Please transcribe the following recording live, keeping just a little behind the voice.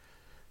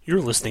You're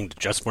listening to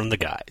Just One of the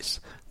Guys,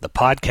 the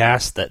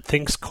podcast that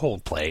thinks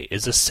Coldplay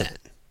is a sin,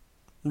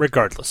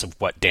 regardless of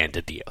what Dan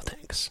DiDio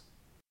thinks.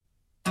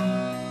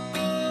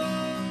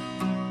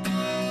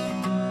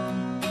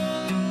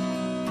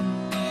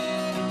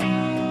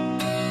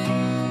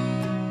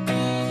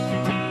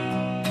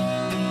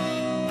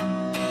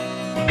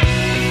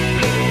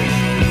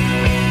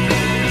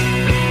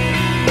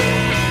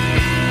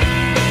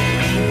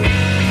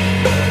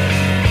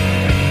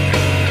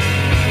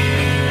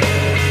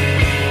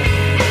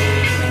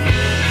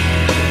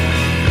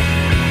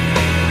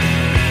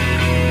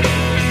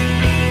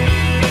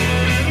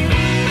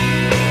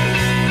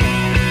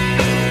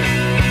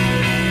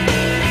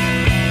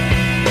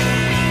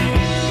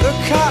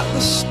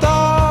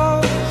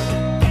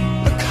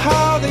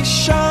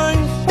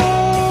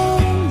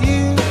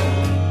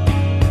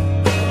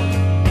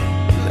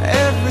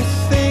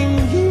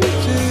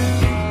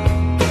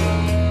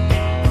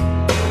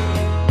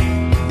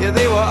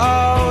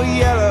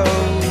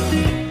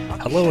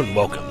 Hello and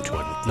welcome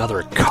to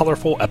another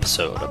colorful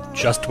episode of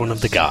Just One of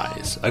the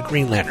Guys, a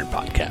Green Lantern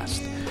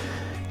podcast.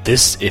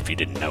 This, if you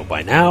didn't know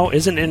by now,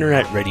 is an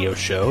internet radio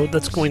show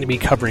that's going to be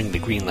covering the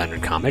Green Lantern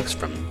comics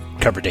from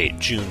cover date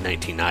June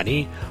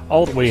 1990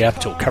 all the way up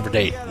till cover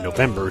date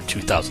November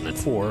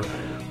 2004,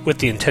 with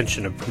the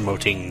intention of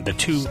promoting the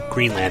two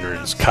Green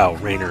Lanterns, Kyle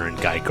Rayner and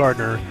Guy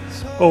Gardner,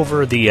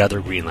 over the other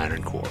Green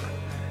Lantern Corps.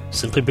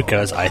 Simply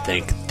because I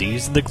think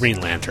these are the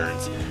Green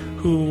Lanterns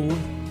who,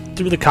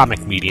 through the comic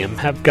medium,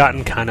 have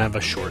gotten kind of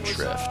a short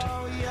shrift.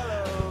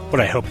 What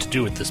I hope to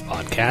do with this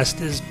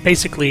podcast is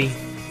basically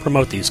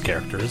promote these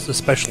characters,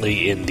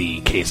 especially in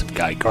the case of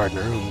Guy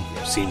Gardner,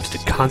 who seems to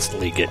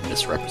constantly get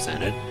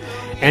misrepresented,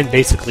 and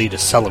basically to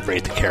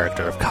celebrate the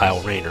character of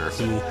Kyle Rayner,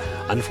 who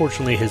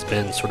unfortunately has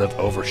been sort of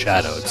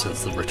overshadowed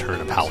since the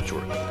return of Hal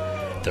Jordan.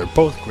 They're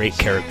both great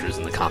characters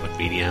in the comic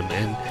medium,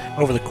 and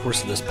over the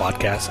course of this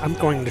podcast, I'm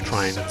going to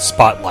try and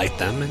spotlight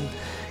them and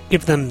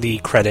give them the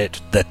credit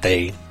that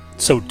they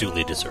so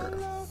duly deserve.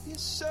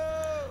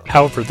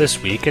 However,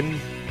 this week,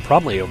 and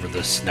probably over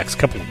this next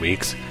couple of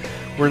weeks,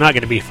 we're not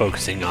going to be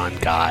focusing on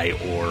Guy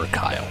or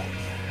Kyle.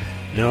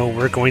 No,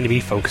 we're going to be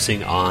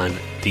focusing on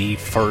the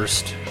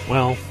first,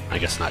 well, I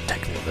guess not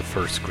technically the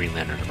first Green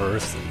Lantern of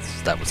Earth,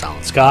 since that was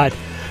Alan Scott,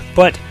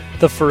 but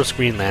the first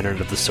Green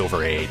Lantern of the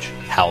Silver Age,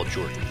 Hal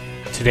Jordan.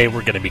 Today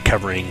we're going to be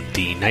covering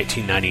the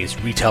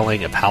 1990s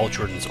retelling of Hal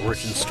Jordan's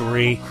origin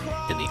story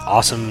in the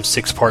awesome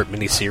 6-part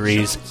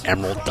miniseries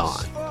Emerald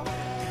Dawn.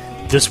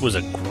 This was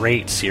a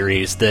great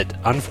series that,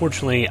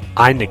 unfortunately,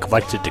 I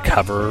neglected to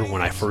cover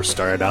when I first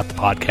started out the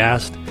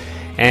podcast.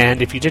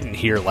 And if you didn't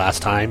hear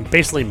last time,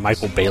 basically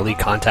Michael Bailey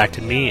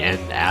contacted me and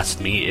asked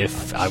me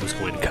if I was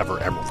going to cover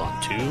Emerald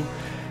Dawn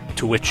 2,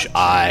 to which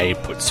I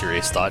put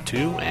serious thought to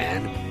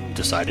and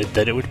decided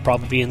that it would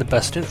probably be in the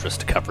best interest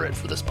to cover it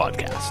for this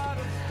podcast.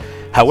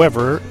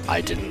 However,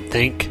 I didn't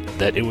think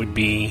that it would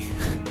be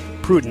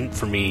prudent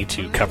for me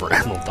to cover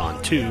Emerald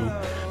Dawn 2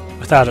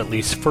 without at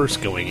least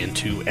first going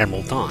into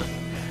Emerald Dawn,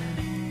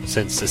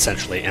 since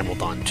essentially Emerald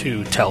Dawn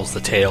 2 tells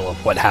the tale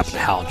of what happened to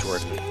Hal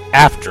Jordan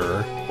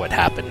after what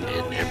happened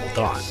in Emerald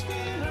Dawn.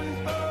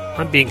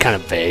 I'm being kind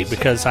of vague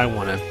because I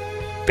want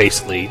to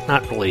basically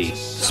not really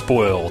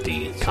spoil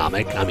the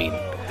comic. I mean,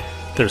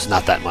 there's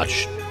not that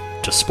much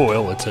to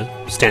spoil. It's a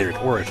standard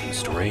origin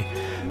story,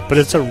 but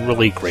it's a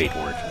really great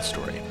origin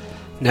story.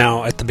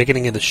 Now, at the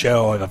beginning of the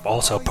show, I've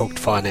also poked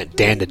fun at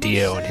Dan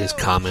DiDio and his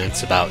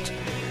comments about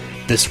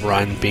this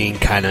run being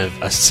kind of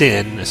a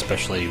sin,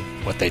 especially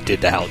what they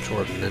did to Hal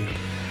Jordan, and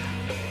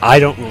I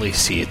don't really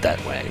see it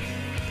that way.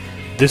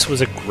 This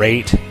was a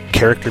great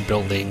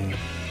character-building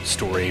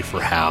story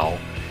for Hal,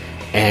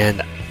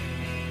 and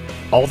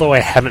although I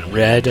haven't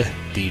read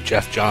the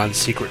Geoff Johns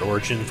Secret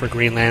Origin for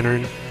Green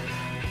Lantern,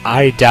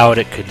 I doubt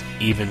it could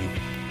even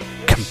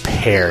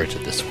compare to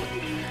this one.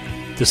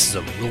 This is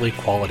a really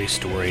quality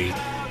story,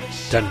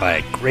 done by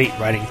a great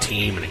writing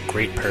team and a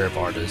great pair of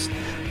artists,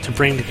 to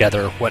bring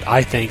together what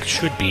I think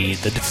should be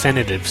the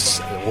definitive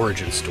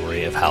origin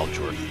story of Hal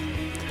Jordan.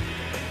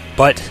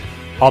 But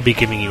I'll be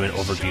giving you an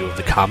overview of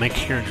the comic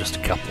here in just a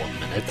couple of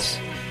minutes.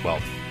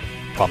 Well,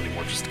 probably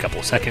more just a couple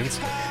of seconds,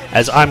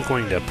 as I'm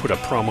going to put a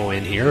promo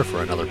in here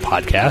for another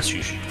podcast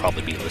you should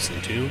probably be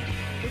listening to.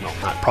 Well,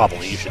 not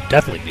probably, you should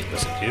definitely be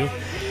listening to.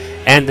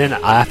 And then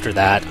after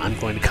that, I'm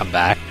going to come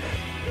back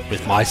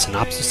with my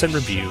synopsis and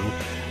review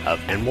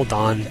of Emerald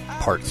Dawn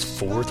parts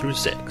 4 through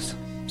 6.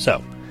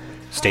 So,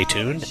 stay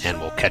tuned, and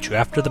we'll catch you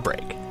after the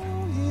break.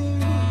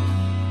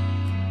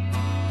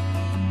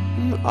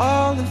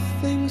 All the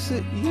things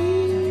that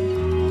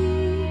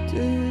you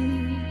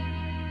do.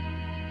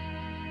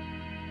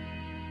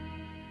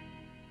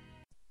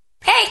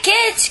 Hey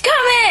kids,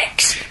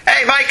 comics!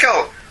 Hey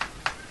Michael!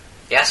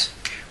 Yes?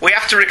 We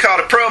have to record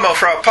a promo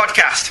for our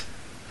podcast.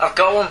 I've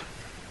got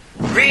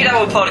one. Read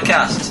our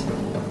podcast.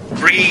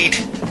 Read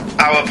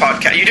our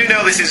podcast. You do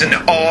know this is an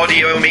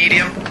audio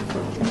medium?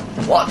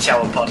 Watch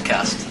our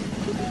podcast.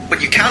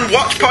 But you can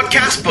watch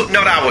podcasts, but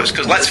not ours,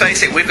 because let's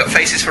face it, we've got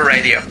faces for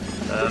radio.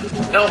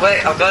 No,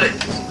 wait, I've got it.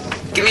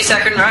 Give me a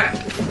second, right?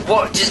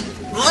 What, just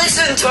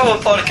Listen to our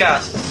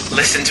podcast.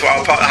 Listen to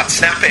our podcast.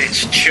 Snappy,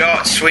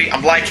 short, sweet.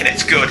 I'm liking it.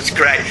 It's good. It's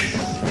great.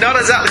 Not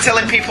exactly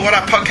telling people what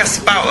our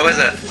podcast's about, though, is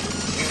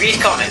it? We read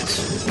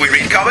comics. We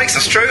read comics.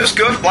 That's true. That's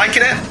good.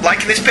 Liking it.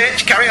 Liking this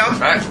pitch. Carry on.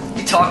 Right.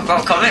 We talk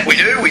about comics. We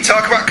do. We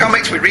talk about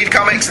comics. We read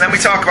comics, and then we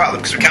talk about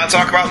them because we can't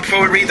talk about them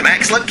before we read them.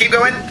 Excellent. Keep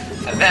going.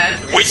 And then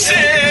We sing.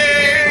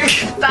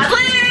 Badly!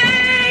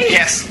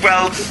 Yes,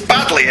 well,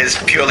 badly is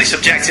purely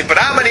subjective, but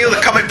how many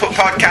other comic book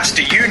podcasts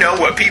do you know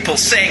where people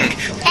sing?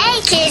 Hey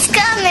kids,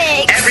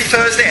 comics! Every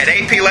Thursday at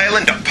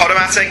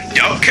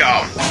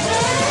apleyland.podomatic.com.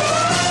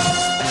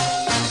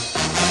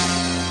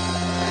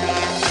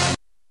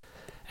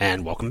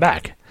 And welcome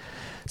back.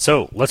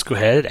 So, let's go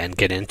ahead and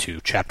get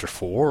into Chapter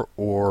 4,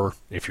 or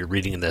if you're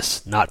reading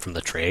this not from the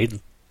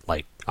trade,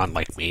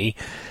 unlike me,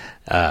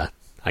 I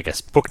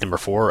guess book number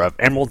 4 of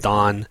Emerald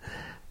Dawn,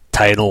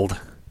 titled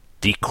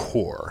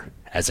Decor,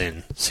 as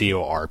in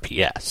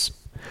C-O-R-P-S.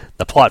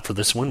 The plot for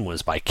this one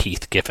was by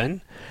Keith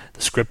Giffen.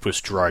 The script was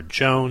Gerard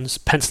Jones.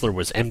 Penciler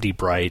was M.D.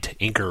 Bright.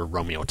 Inker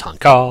Romeo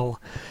Tonkal.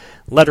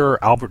 Letterer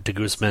Albert de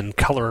Guzman.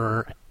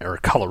 Colorist,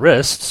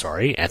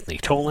 Anthony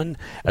Tolan.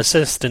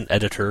 Assistant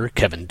editor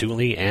Kevin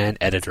Dooley. And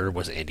editor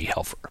was Andy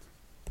Helfer.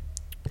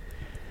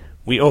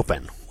 We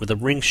open with a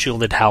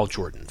ring-shielded Hal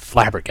Jordan,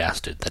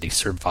 flabbergasted that he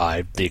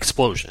survived the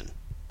explosion.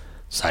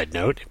 Side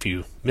note, if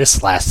you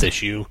missed last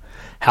issue,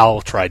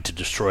 Hal tried to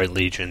destroy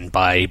Legion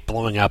by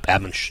blowing up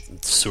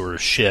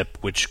Abinsur's ship,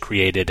 which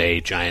created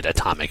a giant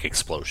atomic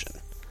explosion.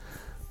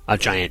 A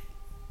giant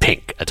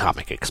pink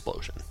atomic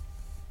explosion.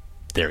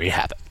 There you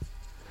have it.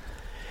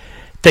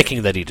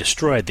 Thinking that he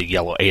destroyed the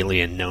yellow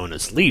alien known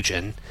as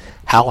Legion,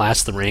 Hal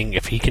asks the Ring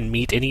if he can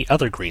meet any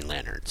other Green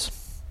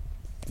Lanterns.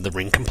 The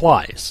Ring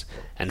complies,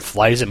 and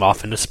flies him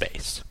off into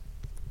space.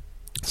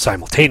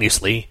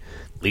 Simultaneously,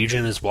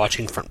 Legion is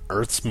watching from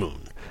Earth's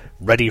moon,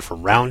 ready for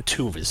round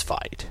 2 of his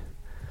fight.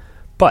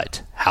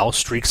 But Hal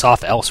streaks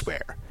off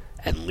elsewhere,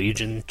 and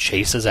Legion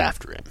chases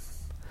after him.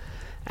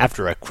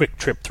 After a quick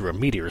trip through a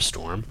meteor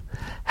storm,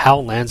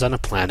 Hal lands on a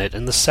planet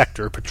in the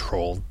sector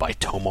patrolled by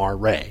Tomar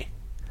Ray.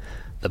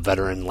 The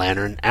veteran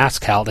Lantern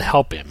asks Hal to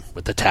help him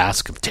with the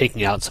task of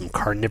taking out some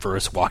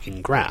carnivorous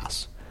walking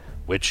grass,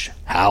 which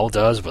Hal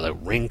does with a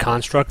ring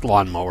construct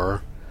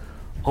lawnmower,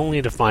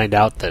 only to find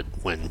out that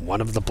when one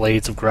of the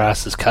blades of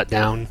grass is cut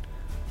down,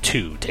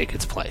 2 take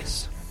its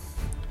place.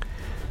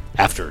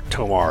 After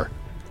Tomar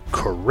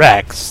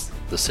corrects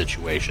the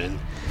situation,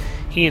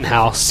 he and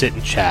Hal sit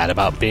and chat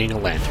about being a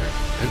Lantern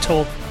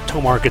until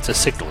Tomar gets a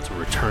signal to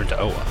return to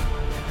Oa.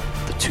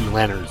 The 2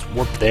 Lanterns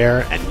warp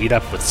there and meet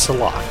up with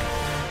Salak,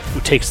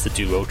 who takes the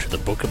duo to the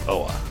Book of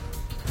Oa.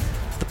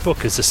 The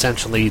book is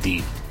essentially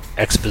the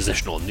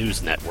expositional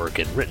news network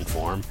in written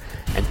form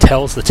and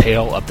tells the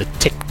tale of the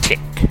Tick-Tick,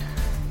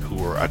 who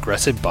were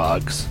aggressive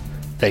bugs,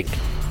 think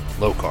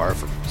Lokar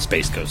from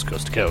Space Coast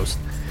Coast to Coast,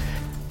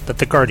 that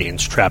the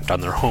Guardians trapped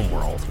on their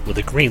homeworld with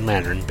a Green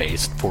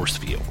Lantern-based force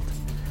field.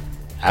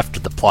 After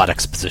the plot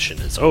exposition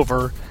is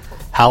over,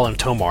 Hal and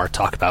Tomar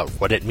talk about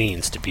what it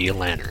means to be a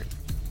Lantern.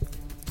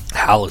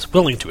 Hal is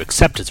willing to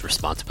accept his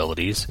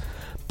responsibilities,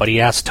 but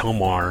he asks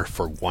Tomar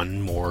for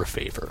one more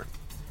favor.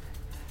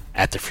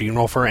 At the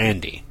funeral for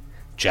Andy,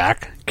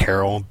 Jack,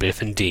 Carol,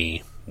 Biff, and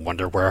Dee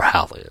wonder where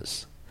Hal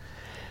is.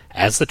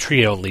 As the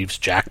trio leaves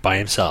Jack by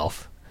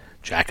himself,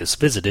 Jack is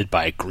visited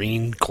by a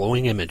green,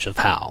 glowing image of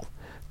Hal,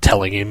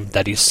 telling him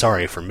that he's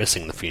sorry for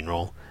missing the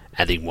funeral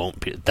and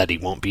that he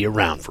won't be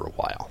around for a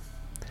while.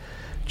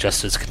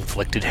 Just as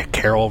conflicted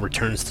Carol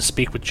returns to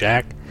speak with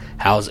Jack,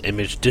 Hal's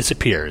image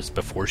disappears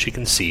before she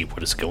can see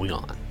what is going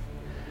on.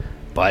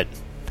 But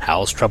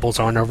Hal's troubles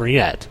aren't over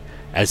yet,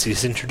 as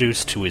he's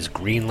introduced to his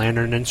Green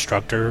Lantern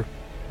instructor,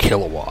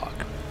 Kilowog.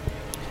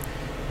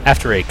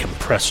 After a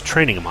compressed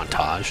training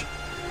montage,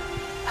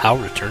 Hal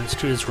returns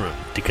to his room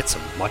to get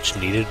some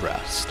much-needed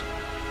rest.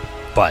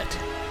 But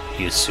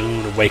he is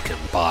soon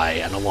awakened by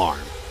an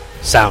alarm,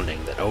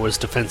 sounding that Oa's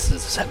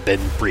defenses have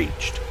been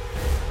breached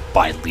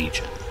by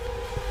Legion.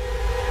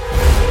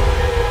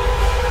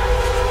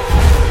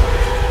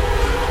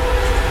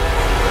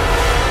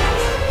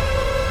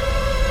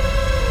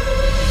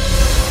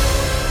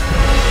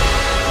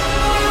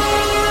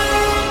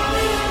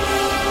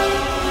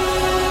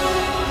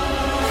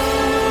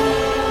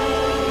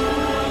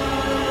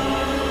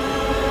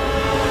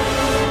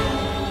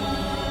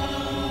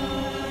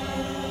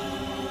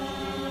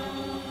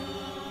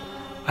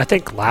 I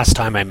think last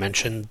time I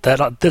mentioned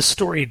that this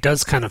story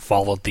does kind of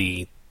follow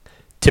the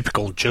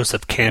typical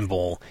Joseph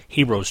Campbell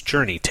hero's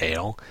journey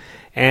tale,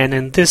 and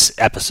in this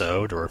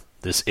episode, or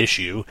this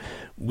issue,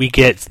 we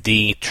get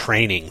the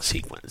training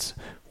sequence,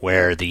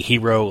 where the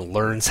hero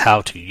learns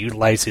how to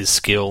utilize his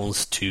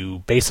skills to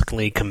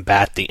basically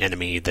combat the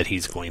enemy that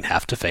he's going to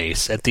have to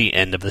face at the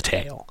end of the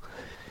tale.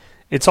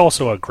 It's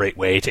also a great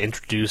way to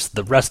introduce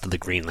the rest of the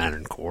Green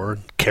Lantern Corps,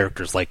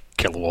 characters like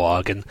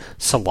Kilowog and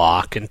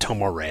Salak and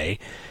Tomar Ray,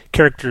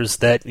 characters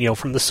that,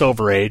 from the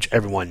Silver Age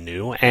everyone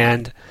knew,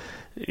 and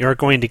you're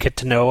going to get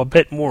to know a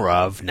bit more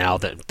of now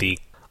that the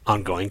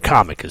ongoing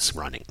comic is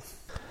running.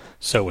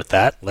 So with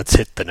that, let's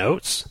hit the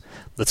notes.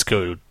 Let's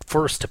go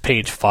first to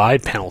page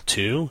 5, panel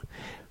 2.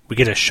 We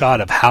get a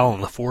shot of Hal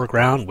in the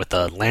foreground with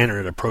a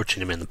lantern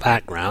approaching him in the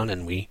background,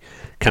 and we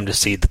come to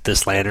see that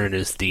this lantern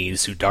is the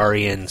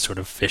Xudarian sort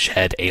of fish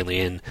head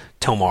alien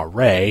Tomar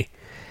Ray.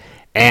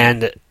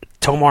 And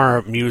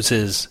Tomar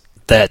muses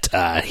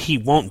that he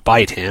won't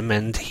bite him,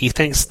 and he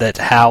thinks that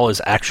Hal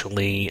is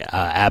actually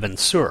Abin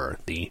Sur,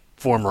 the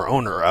former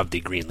owner of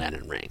the Green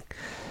Lantern ring.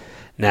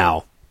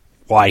 Now,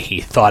 why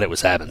he thought it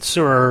was Abin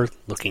Sur,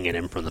 looking at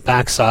him from the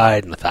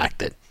backside, and the fact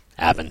that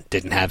Abin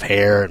didn't have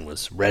hair and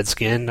was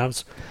red-skinned,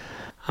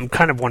 I'm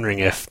kind of wondering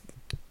if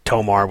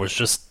Tomar was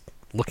just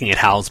looking at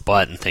Hal's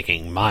butt and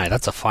thinking, my,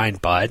 that's a fine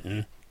butt,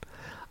 and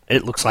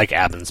it looks like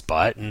Abin's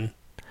butt, and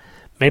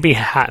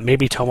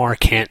maybe Tomar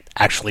can't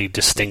actually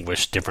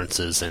distinguish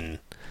differences in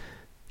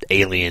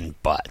alien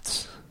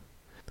butts.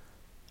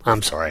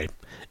 I'm sorry,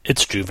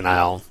 it's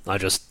juvenile. I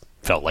just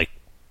felt like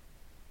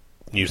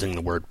using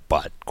the word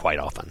butt quite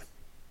often.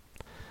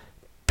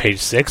 Page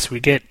 6,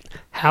 we get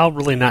Hal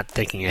really not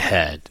thinking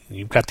ahead.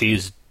 You've got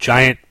these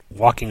giant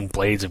walking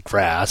blades of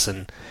grass,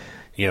 and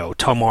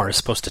Tomar is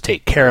supposed to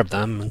take care of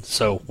them, and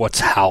so what's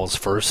Hal's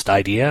first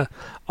idea?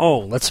 Oh,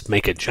 let's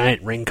make a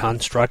giant ring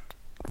construct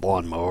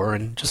lawnmower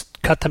and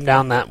just cut them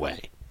down that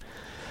way.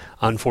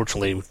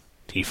 Unfortunately,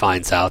 he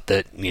finds out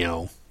that,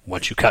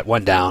 once you cut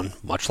one down,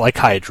 much like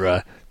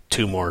Hydra,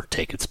 two more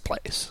take its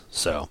place.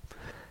 So,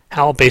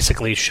 Hal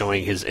basically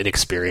showing his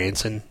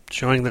inexperience and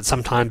showing that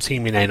sometimes he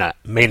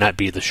may not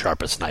be the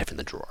sharpest knife in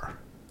the drawer.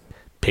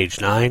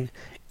 Page 9,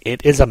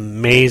 it is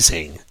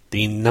amazing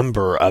the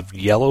number of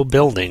yellow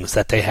buildings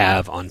that they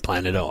have on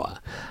planet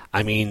Oa.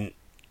 I mean,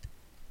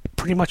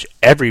 pretty much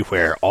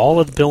everywhere, all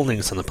of the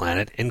buildings on the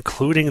planet,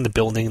 including the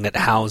building that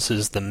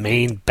houses the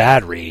main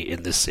battery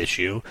in this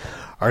issue,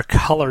 are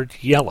colored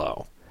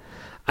yellow.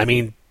 I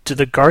mean, do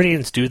the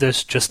Guardians do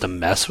this just to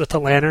mess with the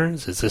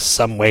Lanterns? Is this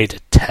some way to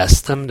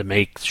test them to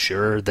make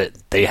sure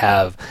that they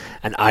have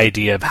an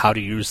idea of how to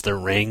use their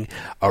ring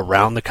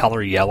around the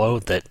color yellow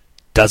that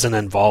doesn't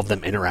involve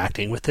them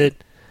interacting with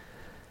it?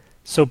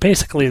 So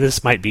basically,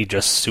 this might be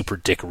just super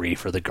dickery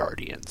for the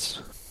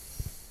Guardians.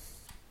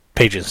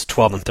 Pages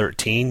 12 and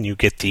 13, you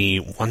get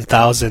the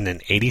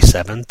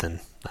 1087th, and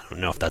I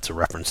don't know if that's a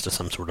reference to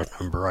some sort of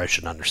number I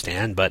should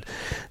understand, but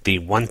the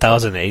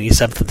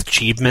 1087th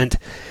achievement,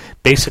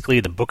 basically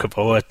the Book of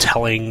Oa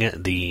telling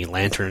the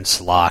Lantern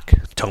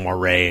Slock, Tomar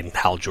Ray, and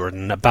Hal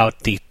Jordan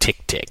about the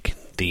Tik-Tik,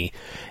 the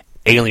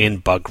alien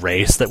bug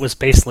race that was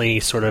basically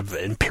sort of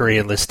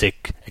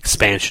imperialistic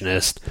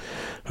expansionist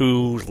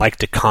who liked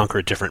to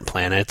conquer different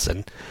planets,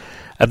 and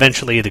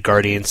eventually the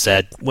Guardians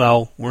said,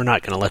 well, we're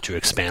not going to let you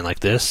expand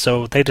like this,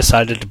 so they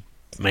decided to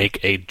make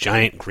a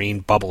giant green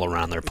bubble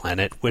around their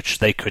planet, which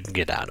they couldn't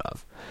get out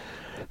of.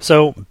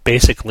 So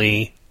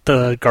basically,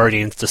 the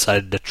Guardians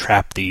decided to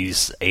trap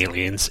these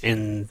aliens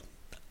in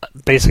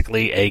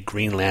basically a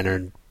Green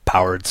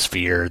Lantern-powered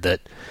sphere that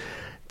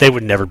they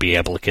would never be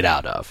able to get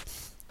out of.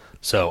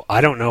 So I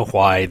don't know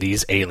why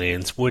these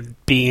aliens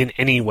would be in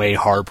any way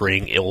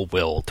harboring ill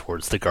will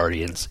towards the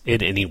Guardians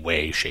in any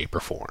way, shape, or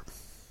form.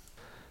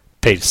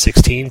 Page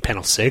 16,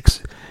 panel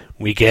 6,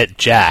 we get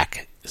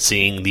Jack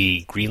seeing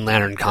the Green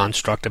Lantern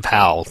construct of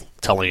Hal,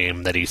 telling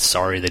him that he's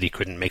sorry that he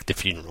couldn't make the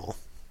funeral.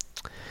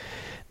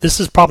 This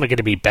is probably going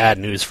to be bad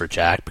news for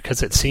Jack,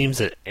 because it seems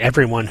that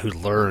everyone who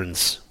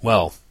learns,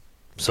 well,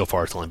 so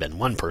far it's only been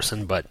one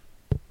person, but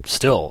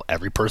still,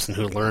 every person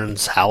who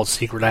learns Hal's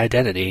secret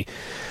identity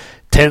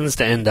tends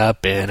to end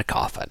up in a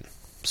coffin.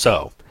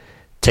 So,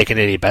 taking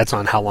any bets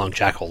on how long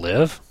Jack will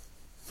live?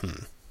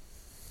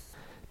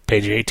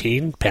 Page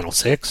 18, panel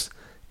 6,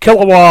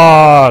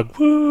 Kilowog!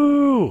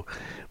 Woo!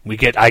 We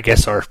get, I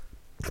guess, our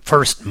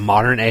first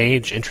modern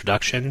age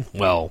introduction.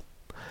 Well,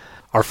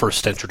 our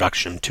first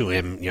introduction to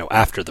him,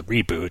 after the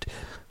reboot.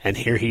 And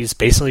here he's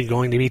basically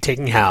going to be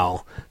taking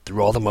Hal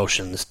through all the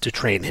motions to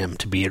train him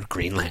to be a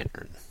Green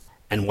Lantern.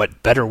 And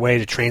what better way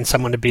to train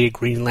someone to be a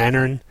Green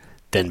Lantern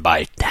than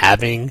by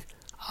having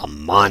a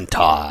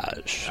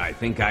montage? I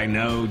think I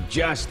know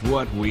just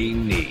what we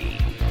need.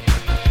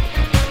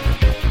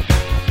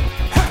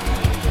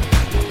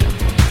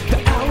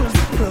 The hour's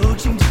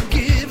approaching to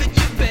give it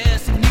your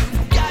best, and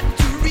you've got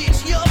to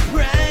reach your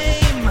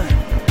prime.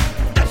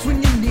 That's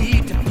when you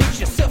need to put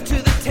yourself to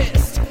the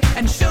test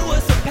and show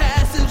us a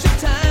passage of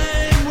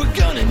time. We're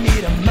gonna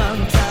need a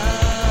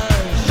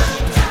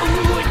montage.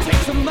 Ooh, it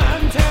takes a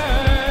montage.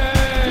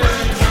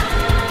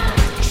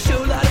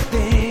 Show a lot of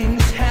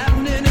things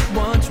happening at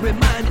once.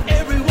 Remind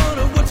everyone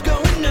of what's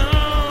going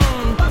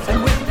on.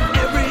 And with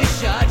every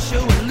shot,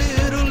 show a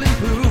little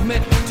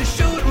improvement. To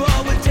show it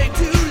all would take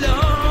too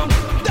long.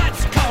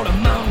 That's called a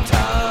montage.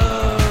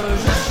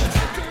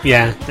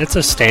 Yeah, it's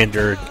a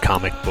standard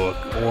comic book,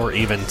 or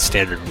even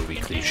standard movie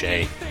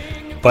cliche,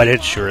 but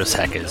it sure as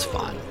heck is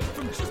fun.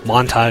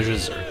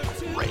 Montages are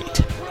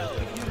great.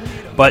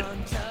 But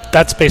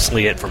that's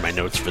basically it for my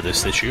notes for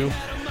this issue.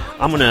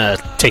 I'm going to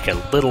take a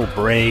little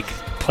break,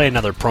 play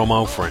another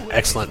promo for an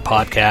excellent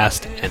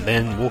podcast, and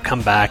then we'll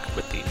come back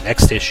with the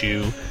next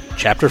issue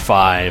Chapter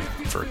 5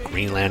 for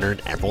Green Lantern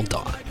Emerald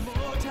Dawn.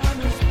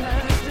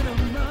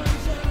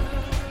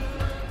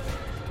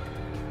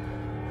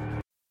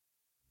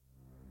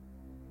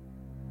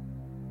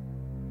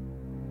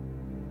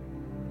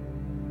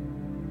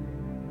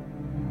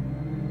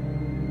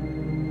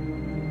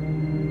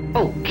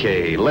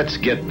 Okay, let's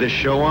get this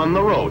show on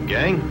the road,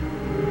 gang.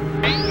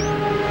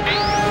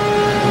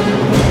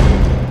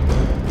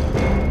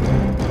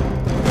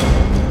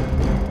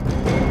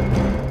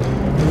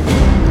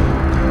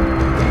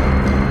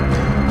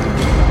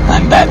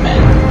 I'm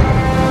Batman.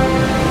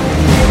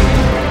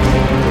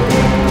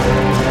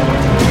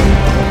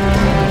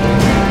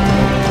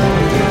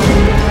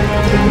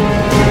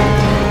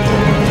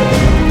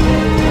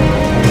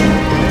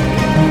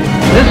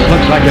 This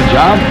looks like a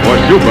job for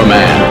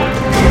Superman.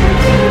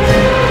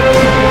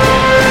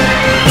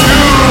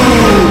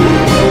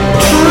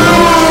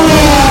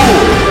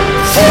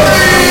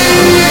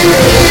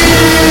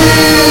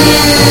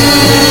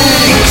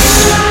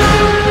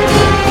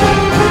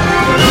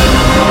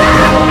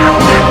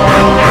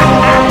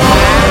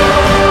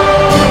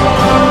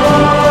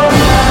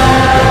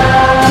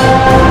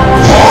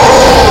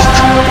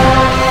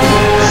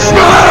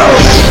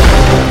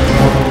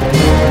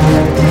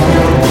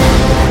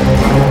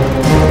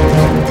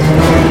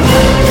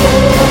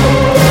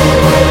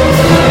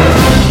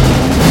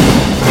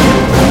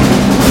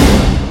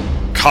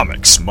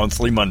 Comics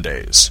Monthly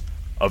Mondays.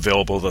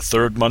 Available the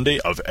third Monday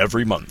of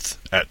every month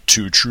at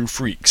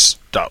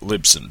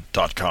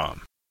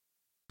twotruefreaks.libsyn.com.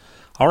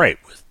 Alright,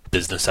 with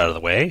business out of the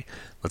way,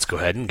 let's go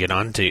ahead and get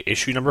on to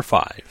issue number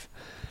 5.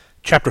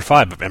 Chapter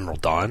 5 of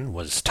Emerald Dawn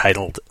was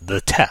titled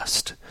The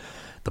Test.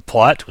 The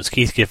plot was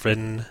Keith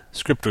Giffen,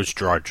 script was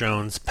Gerard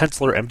Jones,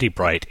 penciler M.D.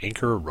 Bright,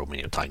 inker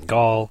Romeo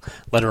Tyne-Gall,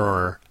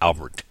 letterer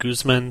Albert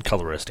Guzman,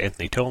 colorist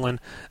Anthony Tolan,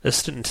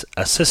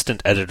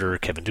 assistant editor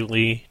Kevin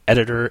Dooley,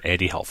 editor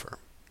Andy Helfer.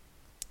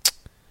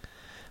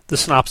 The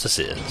synopsis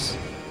is: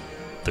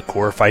 the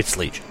Corps fights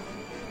Legion.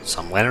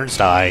 Some Lanterns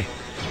die.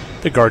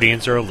 The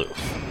Guardians are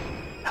aloof.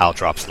 Hal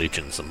drops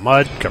Legion some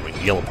mud, covering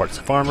the yellow parts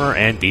of armor,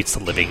 and beats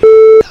the living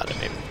out of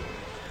him.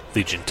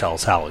 Legion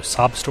tells Hal a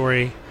sob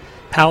story.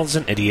 Hal is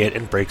an idiot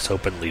and breaks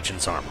open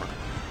Legion's armor.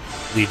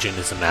 Legion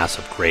is a mass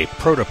of gray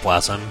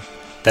protoplasm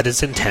that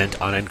is intent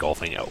on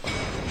engulfing Oa.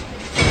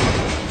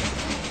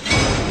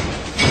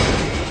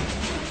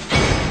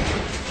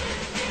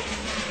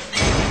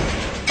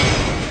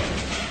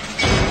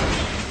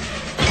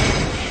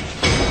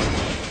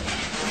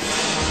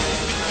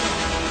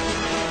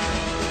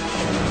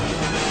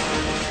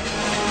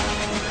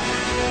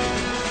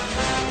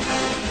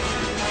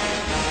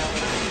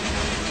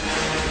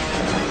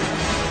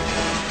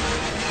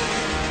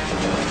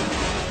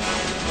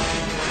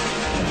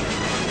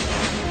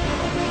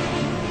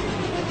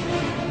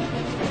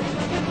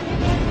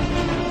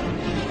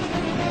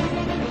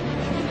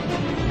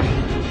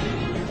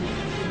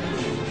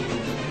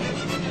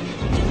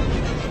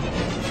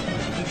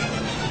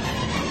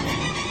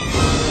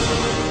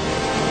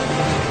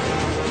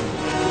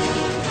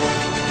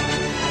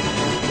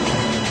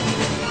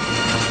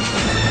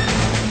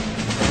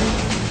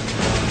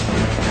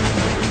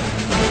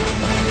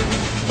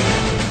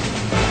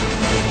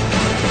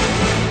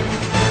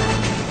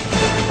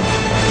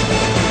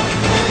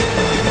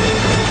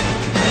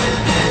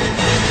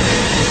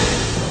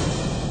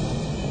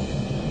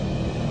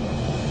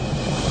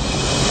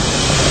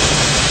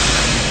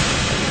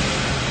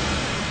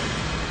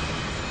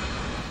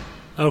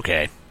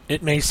 Okay,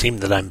 it may seem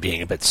that I'm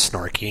being a bit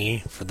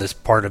snarky for this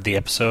part of the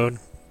episode,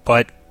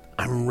 but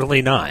I'm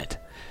really not.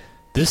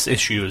 This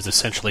issue is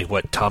essentially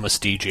what Thomas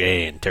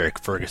DJ and Derek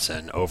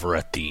Ferguson over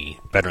at the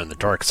Better in the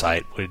Dark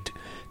site would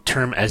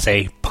term as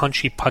a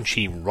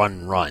punchy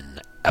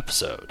run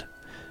episode.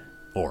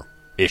 Or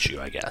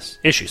issue, I guess.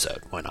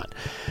 Issue-sode, why not?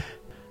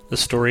 The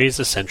story is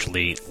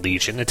essentially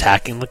Legion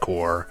attacking the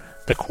Corps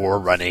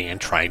running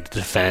and trying to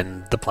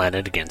defend the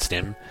planet against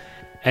him,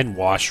 and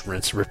wash,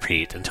 rinse,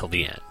 repeat until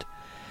the end.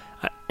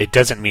 It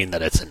doesn't mean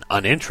that it's an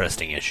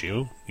uninteresting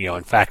issue.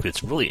 In fact,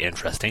 it's really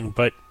interesting,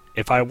 but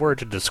if I were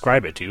to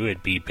describe it to you,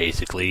 it'd be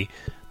basically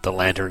the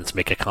Lanterns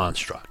make a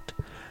construct.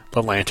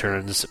 The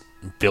Lanterns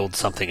build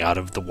something out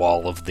of the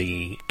wall of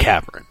the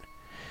cavern.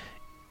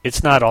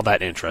 It's not all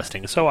that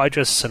interesting, so I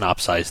just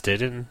synopsized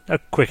it in the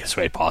quickest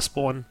way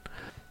possible, and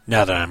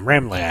now that I'm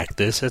rambling like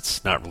this,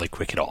 it's not really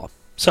quick at all.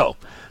 So,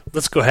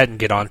 let's go ahead and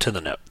get on to the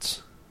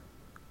notes.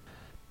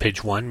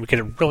 Page 1, we get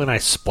a really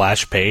nice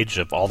splash page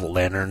of all the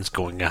Lanterns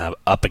going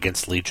up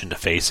against Legion to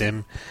face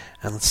him.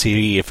 And let's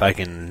see if I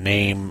can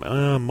name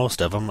most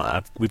of them.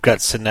 We've got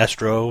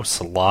Sinestro,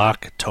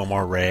 Salak,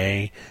 Tomar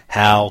Ray,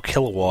 Hal,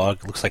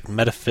 Kilowog, looks like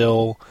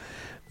Metaphil,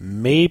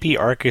 maybe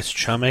Arcus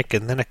Chummick,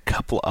 and then a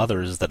couple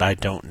others that I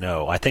don't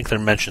know. I think they're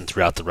mentioned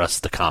throughout the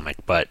rest of the comic,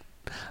 but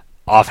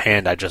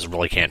offhand I just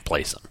really can't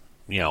place them.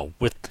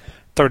 With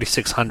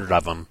 3,600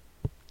 of them,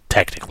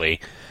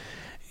 technically,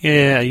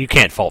 yeah, you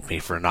can't fault me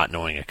for not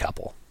knowing a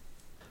couple.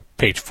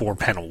 Page 4,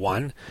 panel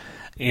 1.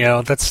 You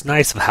know, that's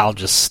nice of Hal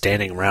just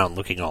standing around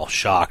looking all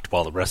shocked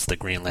while the rest of the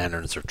Green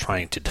Lanterns are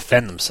trying to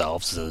defend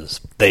themselves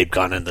as they've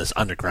gone in this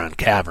underground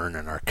cavern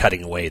and are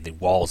cutting away the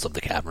walls of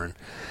the cavern.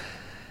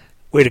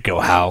 Way to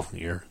go, Hal.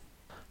 You're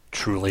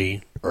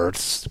truly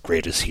Earth's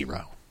greatest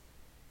hero.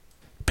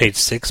 Page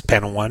 6,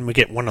 panel 1, we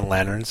get one of the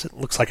lanterns. It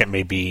looks like it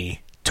may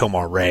be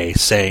Tomar-Re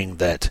saying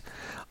that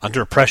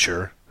under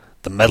pressure,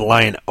 the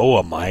metalline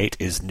Oamite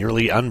is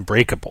nearly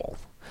unbreakable.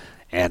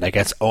 And I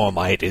guess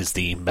Oamite is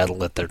the metal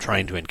that they're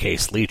trying to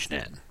encase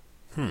Legion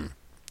in.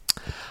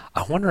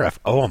 I wonder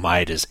if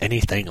Oamite is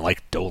anything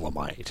like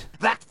dolomite.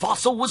 That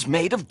fossil was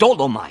made of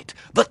dolomite,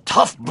 the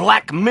tough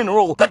black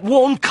mineral that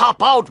won't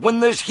cop out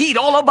when there's heat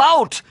all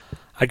about.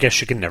 I guess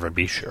you can never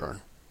be sure.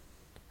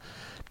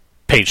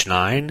 Page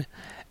 9.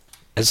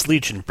 As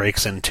Legion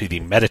breaks into the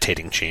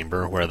meditating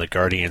chamber where the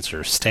Guardians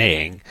are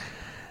staying,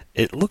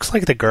 it looks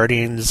like the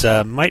Guardians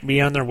might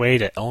be on their way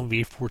to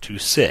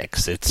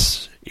LV-426.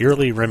 It's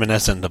eerily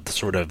reminiscent of the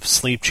sort of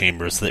sleep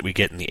chambers that we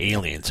get in the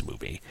Aliens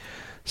movie.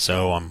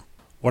 So I'm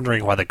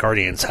wondering why the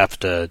Guardians have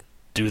to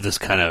do this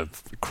kind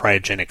of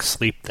cryogenic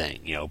sleep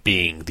thing, you know,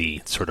 being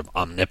the sort of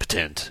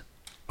omnipotent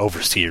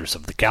overseers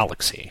of the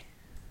galaxy.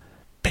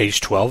 Page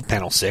 12,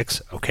 panel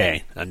 6.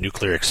 Okay, a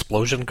nuclear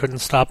explosion couldn't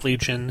stop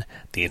Legion.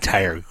 The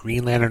entire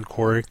Green Lantern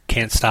Corps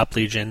can't stop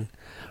Legion.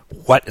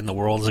 What in the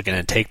world is it going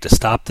to take to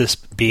stop this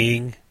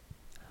being?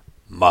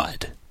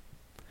 Mud.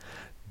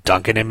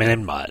 Dunking him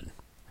in mud.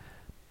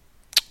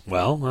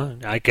 Well,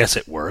 I guess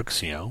it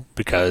works, you know,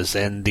 because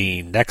in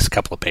the next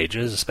couple of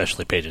pages,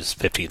 especially pages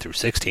 15 through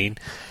 16,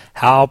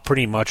 Hal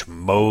pretty much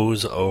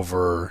mows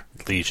over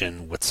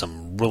Legion with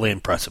some really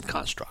impressive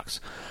constructs.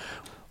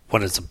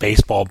 One is a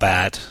baseball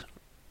bat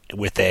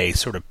with a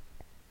sort of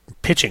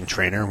pitching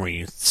trainer where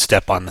you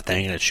step on the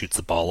thing and it shoots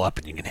the ball up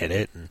and you can hit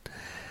it. And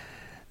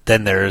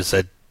then there's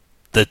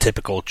the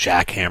typical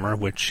jackhammer,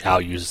 which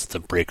Hal uses to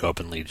break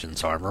open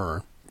Legion's armor,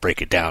 or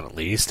break it down at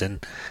least.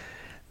 And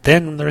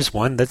then there's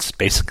one that's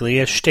basically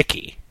a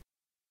shticky.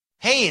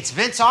 Hey, it's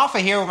Vince Offa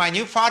here with my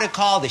new product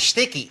called the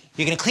Shticky.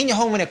 You're going to clean your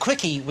home in a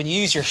quickie when you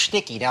use your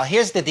Shticky. Now,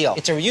 here's the deal.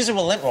 It's a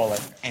reusable lint roller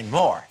and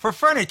more. For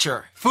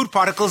furniture, food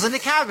particles in the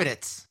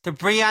cabinets,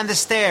 debris on the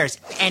stairs,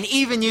 and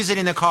even use it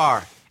in the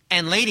car.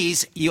 And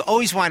ladies, you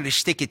always wanted to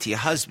stick it to your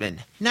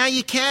husband. Now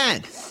you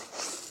can.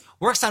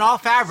 Works on all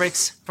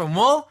fabrics, from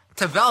wool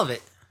to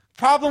velvet.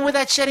 Problem with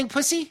that shedding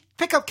pussy?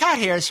 Pick up cat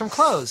hairs from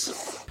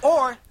clothes.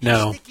 Or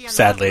no,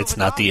 sadly, it's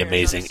not the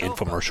amazing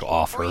infomercial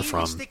offer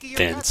from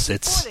Vince.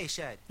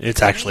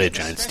 It's actually a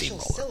giant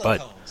steamroller.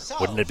 But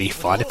wouldn't it be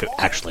fun if it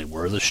actually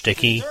were the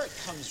Shticky?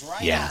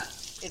 Yeah.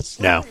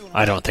 No,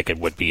 I don't think it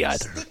would be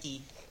either.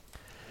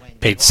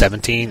 Page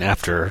 17,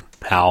 after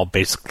Hal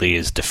basically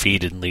is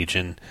defeated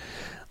Legion,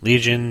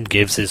 Legion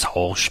gives his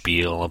whole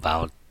spiel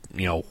about,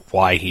 you know,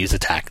 why he's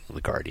attacking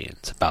the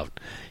Guardians. About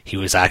he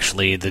was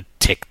actually the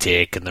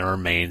Tick-Tick and the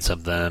remains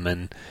of them,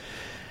 and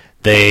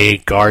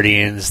they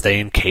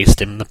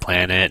encased him in the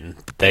planet, and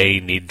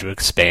they needed to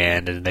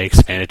expand, and they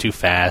expanded too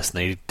fast,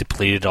 and they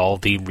depleted all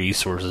the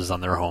resources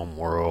on their home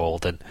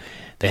world, and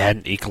they had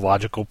an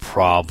ecological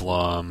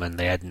problem, and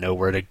they had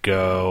nowhere to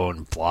go,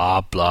 and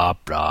blah, blah,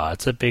 blah.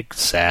 It's a big,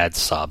 sad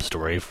sob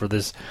story for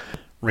this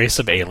race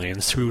of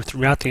aliens who,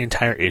 throughout the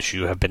entire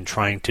issue, have been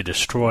trying to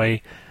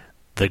destroy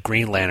the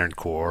Green Lantern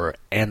Corps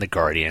and the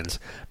Guardians,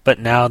 but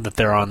now that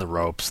they're on the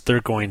ropes,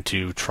 they're going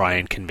to try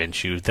and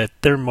convince you that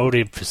their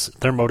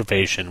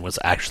motivation was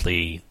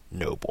actually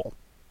noble.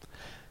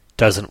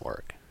 Doesn't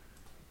work.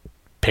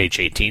 Page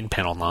 18,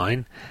 panel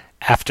 9.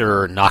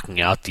 After knocking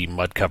out the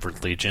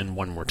mud-covered Legion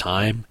one more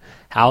time,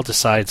 Hal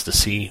decides to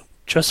see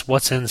just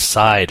what's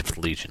inside of the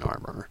Legion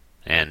armor,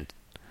 and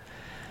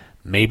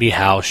maybe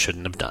Hal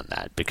shouldn't have done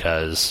that,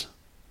 because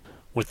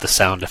with the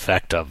sound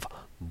effect of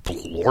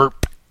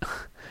blorp,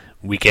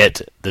 we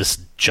get this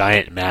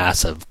giant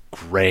mass of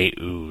gray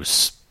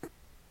ooze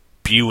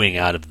spewing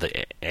out of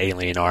the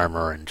alien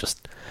armor and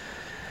just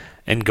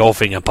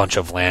engulfing a bunch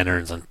of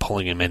lanterns and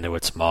pulling them into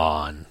its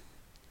maw. And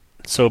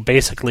so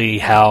basically,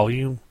 Hal,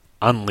 you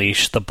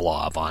unleash the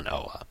blob on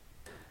Oa.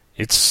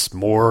 It's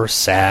more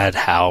sad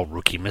Hal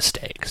rookie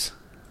mistakes.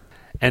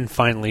 And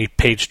finally,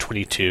 page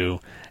 22,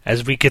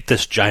 as we get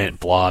this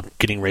giant blob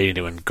getting ready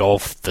to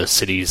engulf the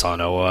cities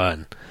on Oa,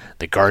 and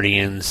the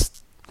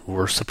Guardians, who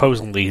are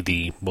supposedly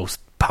the most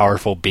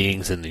powerful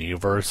beings in the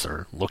universe,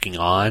 are looking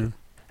on,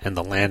 and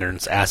the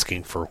Lanterns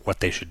asking for what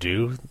they should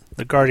do,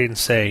 the Guardians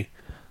say,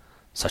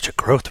 "Such a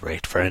growth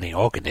rate for any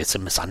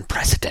organism is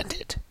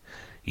unprecedented."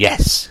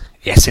 Yes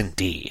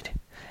indeed.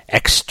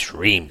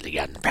 Extremely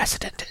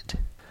unprecedented.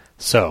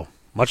 So,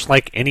 much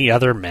like any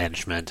other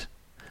management,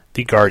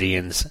 the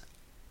Guardians,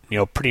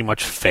 pretty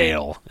much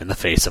fail in the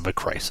face of a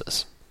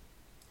crisis.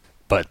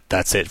 But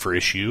that's it for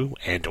issue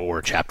and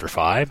or chapter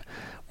 5.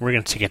 We're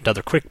going to take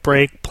another quick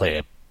break, play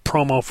a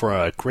promo for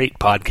a great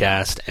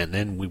podcast, and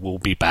then we will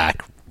be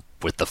back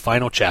with the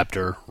final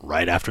chapter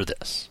right after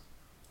this.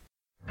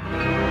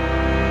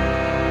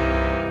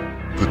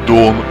 The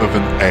dawn of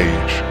an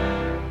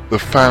age. The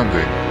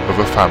founding of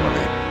a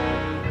family.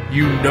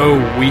 You know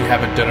we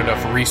haven't done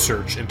enough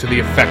research into the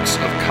effects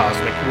of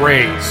cosmic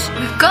rays.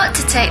 We've got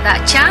to take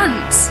that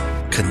chance.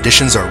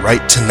 Conditions are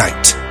right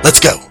tonight. Let's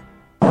go.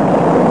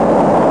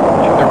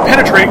 They're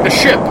penetrating the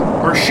ship.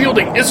 Our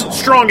shielding isn't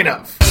strong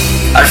enough.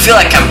 I feel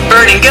like I'm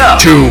burning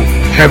up. Too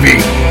heavy.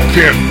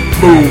 Can't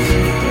move.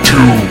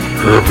 Too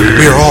heavy.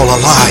 We're all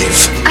alive.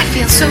 I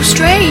feel so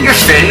strange. You're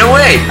fading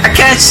away. I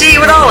can't see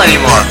you at all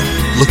anymore.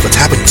 Look what's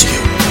happening to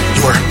you.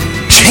 You're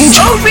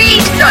changing. Oh,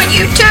 Reed, not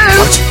you too.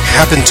 What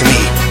happened to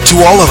me? To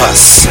all of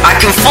us. I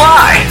can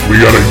fly. We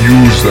gotta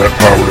use that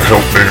power to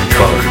help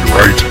mankind,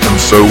 right? And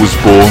so was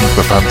born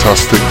the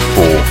Fantastic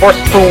Four. For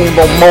soon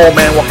the Mole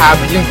Man will have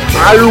the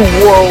entire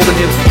world in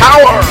his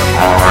power.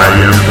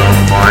 I am the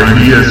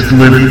mightiest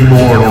living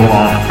mortal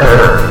on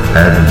Earth,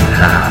 and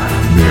half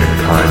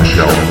mankind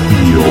shall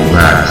feel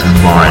that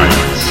might.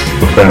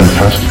 The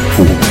Fantastic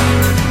Four.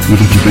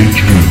 Little do they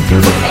dream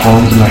they're the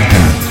palms in the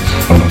hands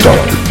of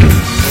Dr. Doom.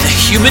 The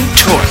Human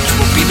Torch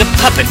will be the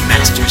Puppet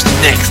Master's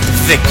next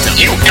victim.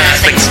 You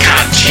Earthlings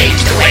can't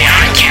change the way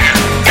I can.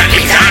 That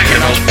means I'm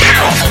the most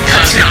powerful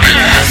person on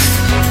Earth.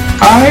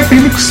 I've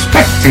been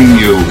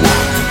expecting you,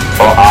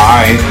 for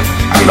I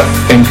am the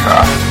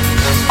Thinker.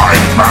 I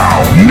vow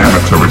never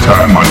to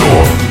return, my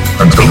lord,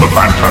 until the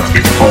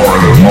Fantastic Four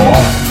are no more,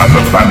 and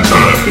the planet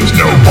Earth is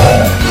no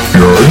more.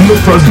 You're in the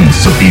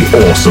presence of the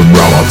awesome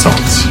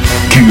Ralatot,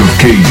 King of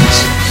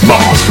Kings,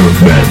 Master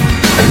of Men,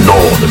 and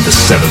Lord of the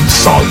Seven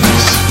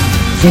Suns.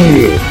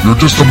 Fool,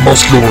 you're just a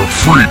muscular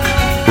freak,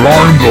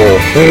 blind or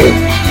Hulk.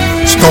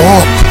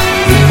 Stop!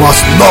 You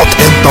must not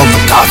enter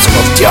the castle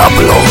of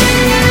Diablo.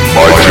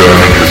 My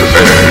journey has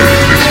ended.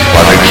 This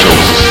planet shall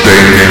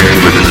sustain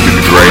until it has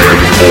been drained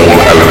of all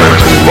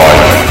elemental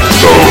life.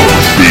 So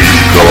speaks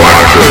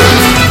Galactus.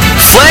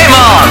 Flame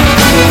on!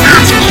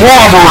 It's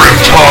clobbering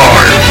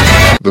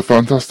time! The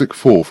Fantastic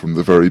Four from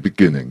the very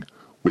beginning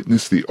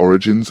witness the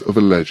origins of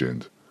a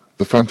legend.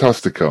 The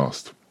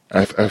Fantasticast.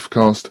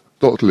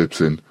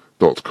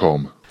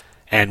 ffcast.libsyn.com.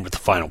 And with the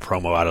final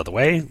promo out of the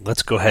way,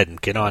 let's go ahead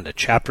and get on to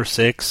Chapter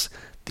 6,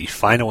 the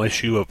final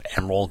issue of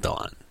Emerald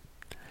Dawn.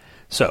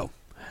 So,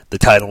 the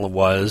title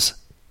was,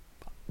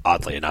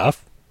 oddly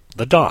enough,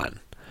 The Dawn.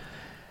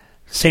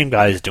 Same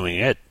guys doing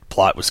it.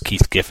 Plot was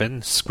Keith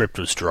Giffen, script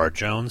was Gerard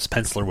Jones,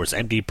 penciler was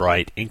M.D.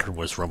 Bright, inker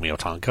was Romeo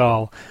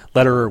Tongal,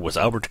 letterer was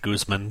Albert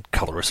Guzman,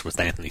 colorist was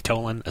Anthony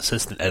Tolan,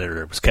 assistant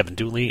editor was Kevin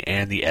Dooley,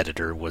 and the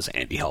editor was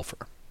Andy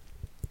Helfer.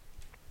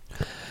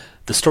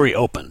 The story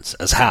opens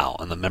as Hal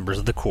and the members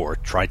of the Corps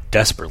try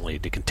desperately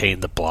to contain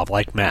the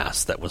blob-like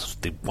mass that was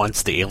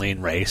once the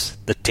alien race,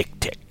 the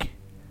Tick-Tick.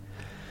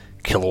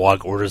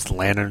 Kilowog orders the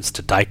Lanterns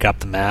to dike up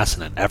the mass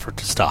in an effort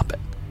to stop it.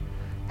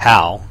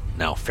 Hal,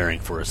 now fearing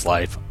for his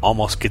life,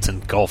 almost gets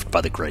engulfed by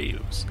the Grey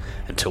Ooze,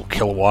 until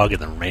Kilowog and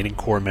the remaining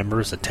Corps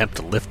members attempt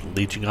to lift the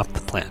Legion off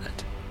the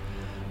planet.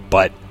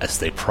 But as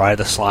they pry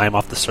the slime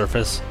off the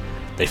surface,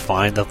 they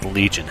find that the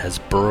Legion has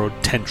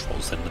burrowed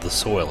tendrils into the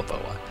soil of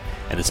Oa,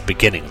 and is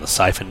beginning to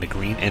siphon the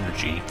green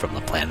energy from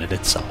the planet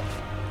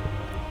itself.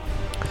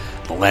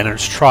 The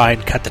Lanterns try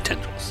and cut the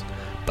tendrils,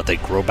 but they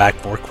grow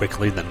back more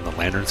quickly than the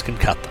Lanterns can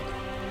cut them.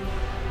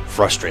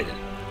 Frustrated,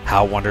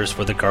 Hal wonders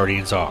where the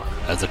Guardians are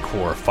as the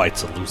Corps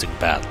fights a losing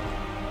battle.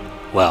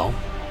 Well,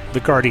 the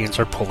Guardians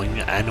are pulling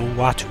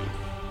Anuwatu,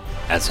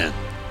 as in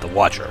the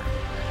Watcher,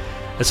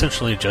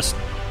 essentially just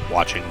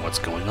watching what's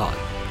going on,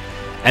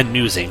 and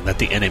musing that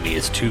the enemy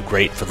is too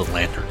great for the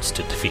Lanterns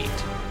to defeat.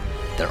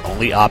 Their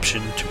only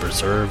option to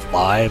preserve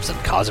lives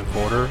and cosmic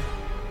order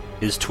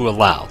is to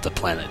allow the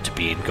planet to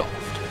be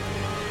engulfed.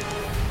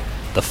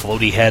 The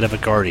floaty head of a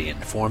Guardian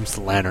informs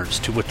the Lanterns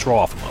to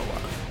withdraw from Oa.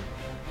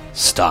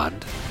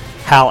 Stunned,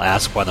 Hal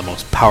asks why the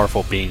most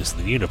powerful beings in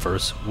the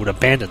universe would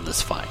abandon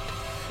this fight,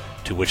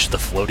 to which the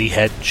floaty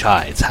head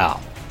chides Hal,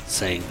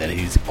 saying that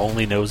he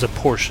only knows a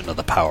portion of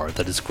the power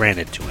that is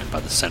granted to him by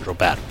the central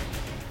battery.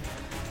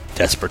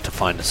 Desperate to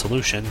find a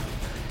solution,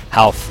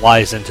 Hal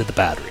flies into the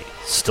battery,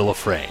 still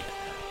afraid,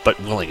 but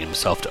willing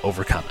himself to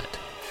overcome it.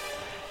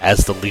 As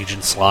the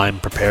Legion slime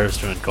prepares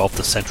to engulf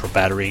the central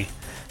battery,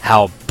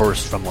 Hal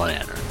bursts from the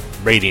lantern,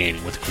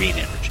 radiating with green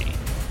energy.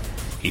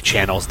 He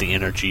channels the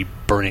energy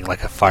burning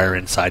like a fire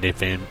inside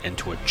of him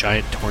into a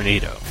giant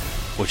tornado,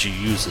 which he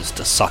uses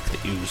to suck the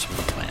ooze from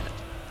the planet.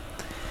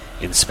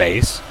 In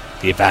space,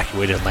 the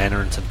evacuated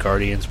Lanterns and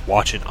Guardians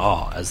watch in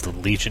awe as the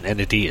Legion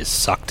entity is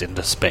sucked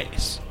into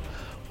space,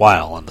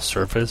 while on the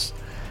surface,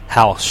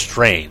 Hal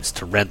strains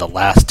to rend the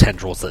last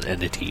tendrils of the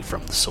entity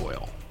from the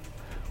soil.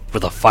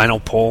 With a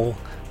final pull,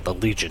 the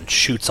Legion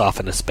shoots off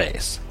into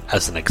space,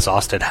 as an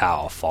exhausted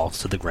Hal falls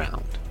to the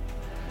ground.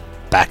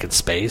 Back in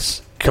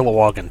space,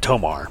 Kilowog and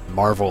Tomar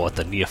marvel at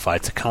the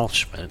neophyte's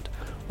accomplishment,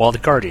 while the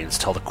Guardians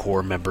tell the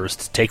Corps members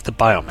to take the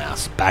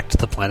biomass back to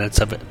the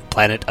planet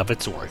of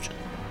its origin.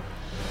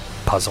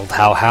 Puzzled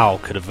how Hal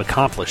could have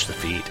accomplished the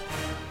feat,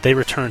 they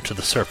return to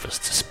the surface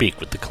to speak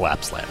with the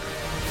collapsed Lantern.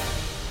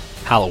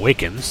 Hal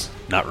awakens,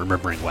 not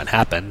remembering what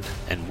happened,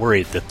 and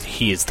worried that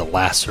he is the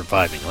last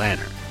surviving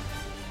Lantern.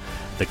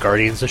 The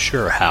Guardians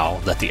assure Hal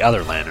that the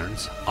other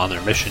Lanterns, on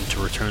their mission to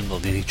return the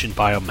Legion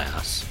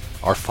biomass,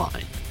 are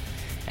fine,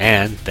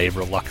 and they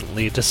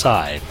reluctantly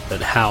decide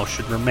that Hal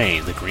should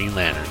remain the Green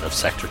Lantern of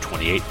Sector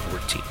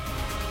 2814.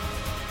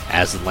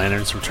 As the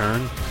Lanterns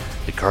return,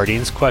 the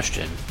Guardians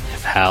question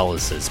if Hal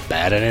is as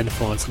bad an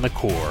influence on the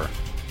Corps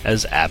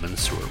as Abin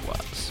Sur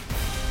was.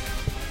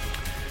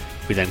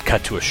 We then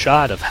cut to a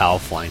shot of Hal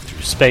flying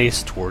through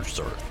space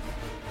towards Earth.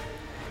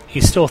 He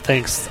still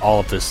thinks all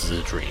of this is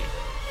a dream,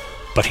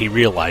 but he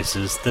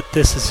realizes that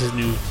this is his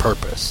new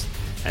purpose,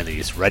 and he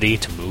is ready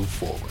to move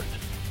forward.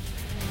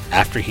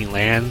 After he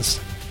lands,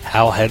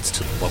 Hal heads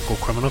to the local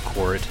criminal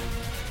court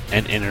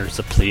and enters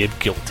a plea of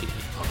guilty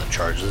on the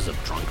charges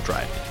of drunk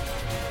driving.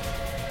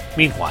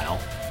 Meanwhile,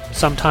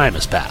 some time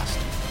has passed.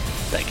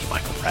 Thank you,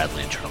 Michael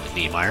Bradley and Charlie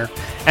Niemeyer,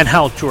 and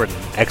Hal Jordan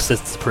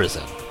exits the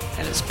prison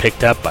and is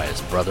picked up by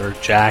his brother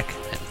Jack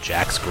and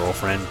Jack's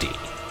girlfriend Dee.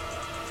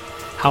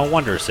 Hal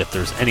wonders if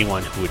there's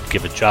anyone who would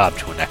give a job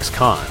to an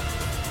ex-con,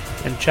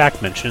 and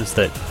Jack mentions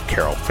that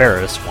Carol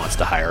Ferris wants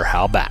to hire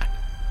Hal back.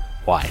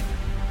 Why,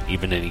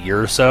 even in a year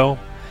or so,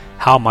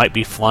 Hal might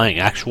be flying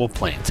actual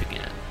planes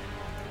again.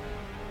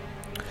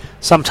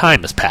 Some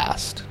time has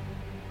passed.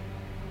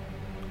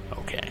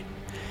 Okay.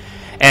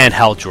 And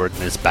Hal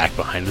Jordan is back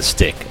behind the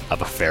stick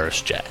of a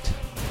Ferris jet.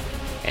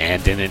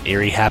 And in an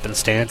eerie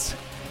happenstance,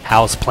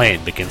 Hal's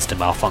plane begins to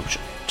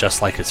malfunction,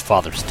 just like his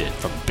father's did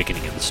from the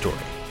beginning of the story.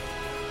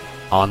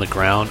 On the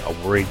ground,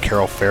 a worried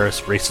Carol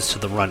Ferris races to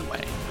the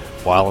runway,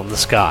 while in the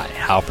sky,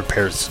 Hal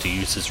prepares to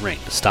use his ring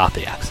to stop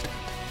the accident.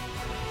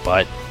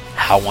 But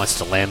Hal wants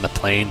to land the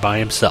plane by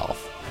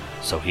himself,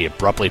 so he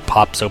abruptly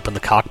pops open the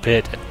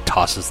cockpit and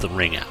tosses the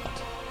ring out.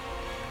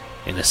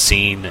 In a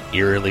scene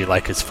eerily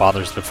like his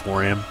father's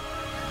before him,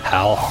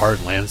 Hal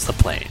hard lands the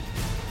plane.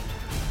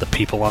 The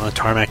people on the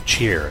tarmac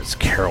cheer as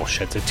Carol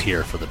sheds a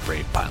tear for the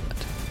brave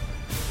pilot.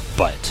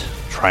 But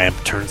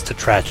triumph turns to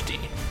tragedy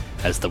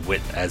as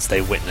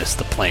they witness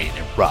the plane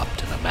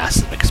erupt in a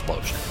massive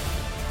explosion.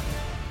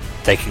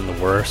 Thinking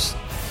the worst,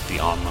 the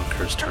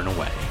onlookers turn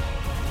away.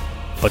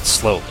 But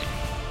slowly,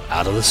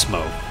 out of the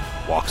smoke,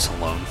 walks a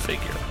lone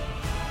figure.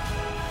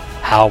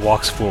 Hal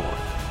walks forward,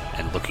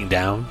 and looking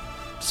down,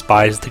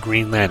 spies the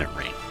Green Lantern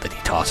ring that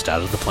he tossed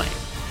out of the plane.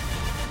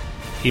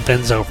 He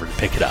bends over to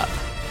pick it up,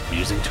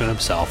 musing to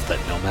himself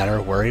that no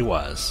matter where he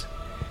was,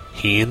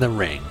 he and the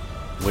ring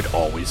would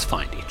always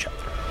find each other.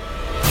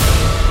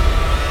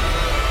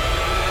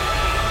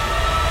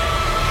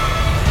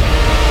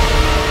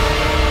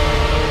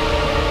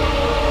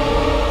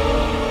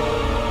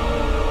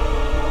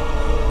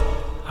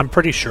 I'm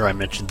pretty sure I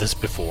mentioned this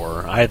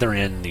before, either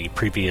in the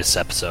previous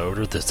episode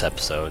or this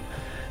episode,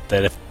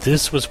 that if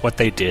this was what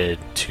they did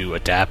to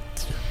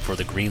adapt for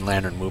the Green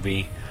Lantern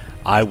movie,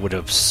 I would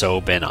have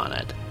so been on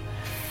it.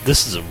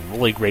 This is a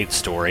really great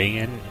story,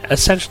 and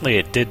essentially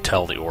it did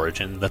tell the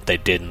origin that they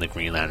did in the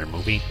Green Lantern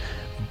movie,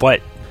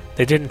 but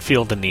they didn't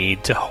feel the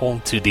need to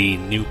hold to the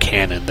new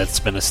canon that's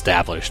been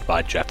established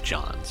by Geoff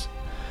Johns.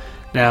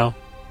 Now,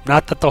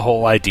 not that the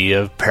whole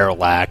idea of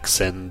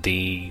Parallax and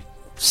the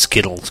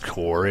Skittles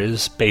Corps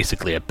is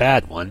basically a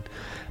bad one,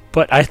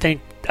 but I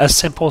think a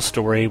simple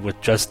story with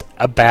just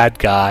a bad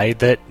guy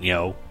that,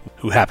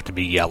 who happened to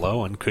be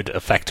yellow and could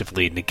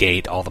effectively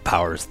negate all the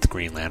powers of the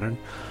Green Lantern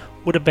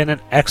would have been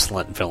an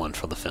excellent villain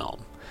for the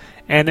film.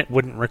 And it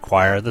wouldn't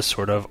require the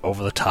sort of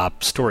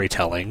over-the-top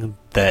storytelling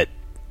that,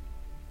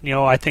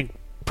 I think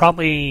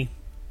probably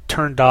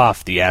turned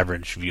off the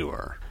average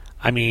viewer.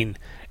 I mean,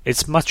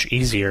 it's much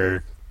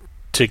easier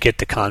to get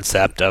the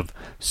concept of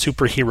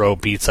superhero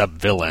beats up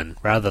villain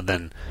rather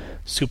than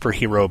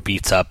superhero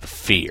beats up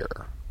fear.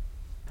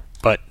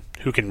 But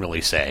who can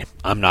really say?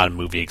 I'm not a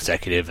movie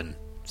executive and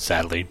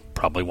sadly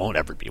probably won't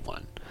ever be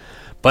one.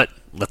 But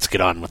let's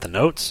get on with the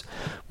notes.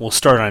 We'll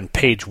start on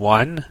page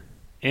 1.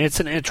 It's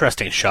an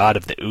interesting shot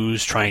of the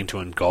ooze trying to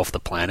engulf the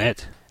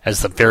planet,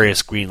 as the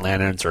various Green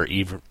Lanterns are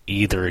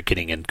either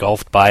getting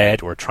engulfed by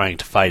it or trying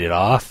to fight it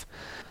off.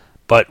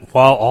 But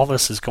while all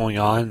this is going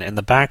on, in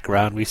the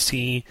background we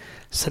see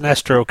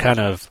Sinestro kind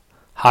of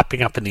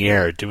hopping up in the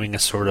air, doing a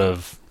sort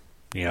of,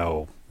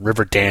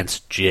 river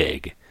dance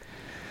jig,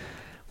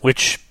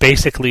 which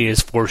basically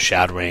is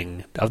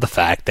foreshadowing of the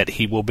fact that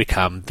he will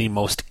become the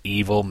most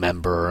evil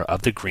member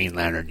of the Green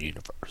Lantern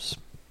universe.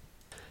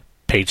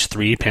 Page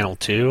 3, panel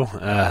 2,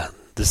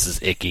 this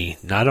is icky.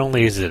 Not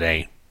only is it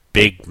a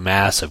big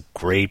mass of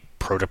gray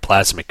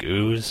protoplasmic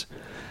ooze,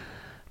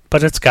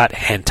 but it's got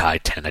hentai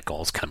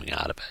tentacles coming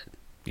out of it.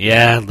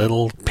 Yeah,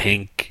 little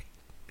pink,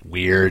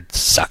 weird,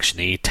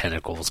 suctiony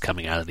tentacles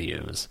coming out of the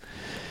ooze.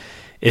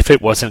 If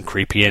it wasn't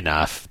creepy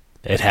enough,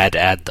 it had to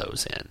add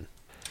those in.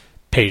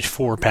 Page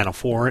 4, panel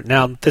 4.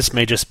 Now, this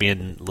may just be a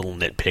little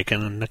nitpick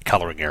and a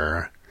coloring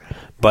error,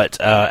 but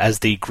as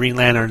the Green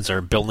Lanterns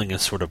are building a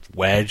sort of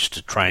wedge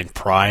to try and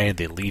pry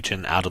the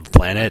Legion out of the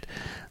planet,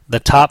 the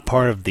top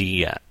part of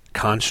the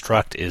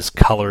construct is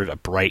colored a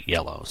bright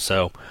yellow.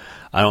 So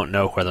I don't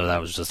know whether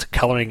that was just a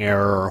coloring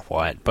error or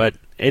what, but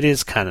it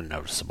is kind of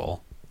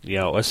noticeable.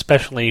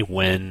 Especially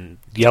when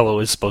yellow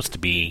is supposed to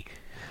be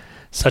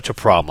such a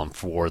problem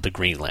for the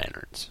Green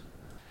Lanterns.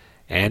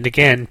 And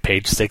again,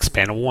 page 6,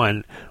 panel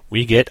 1,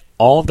 we get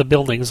all the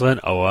buildings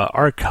on Oa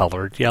are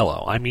colored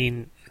yellow. I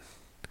mean,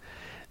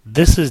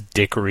 this is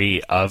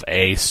dickery of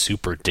a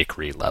super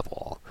dickery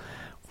level.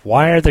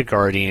 Why are the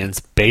Guardians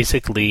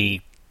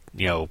basically,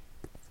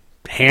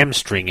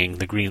 hamstringing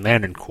the Green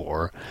Lantern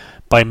Corps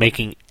by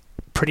making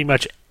pretty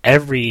much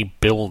every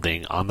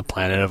building on the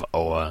planet of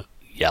Oa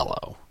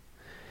yellow?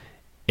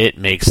 It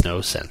makes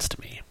no sense to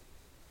me.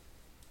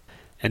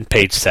 And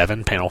page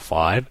 7, panel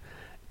 5,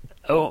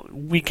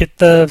 we get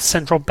the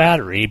central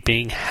battery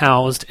being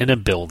housed in a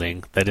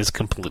building that is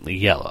completely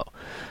yellow.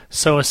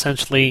 So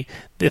essentially,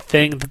 the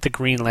thing that the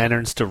Green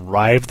Lanterns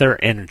derive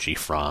their energy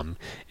from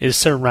is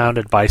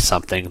surrounded by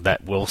something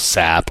that will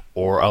sap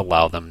or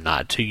allow them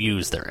not to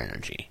use their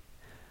energy.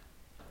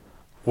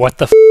 What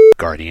the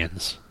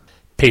Guardians?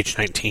 Page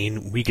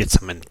 19, we get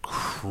some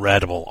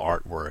incredible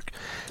artwork.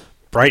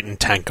 Bright and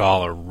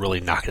Tankal are really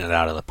knocking it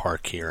out of the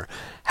park here.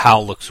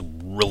 Hal looks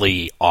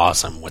really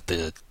awesome with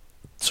the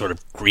sort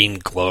of green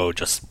glow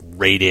just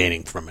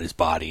radiating from his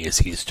body as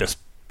he's just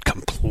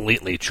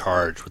completely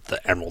charged with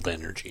the emerald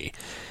energy.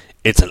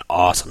 It's an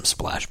awesome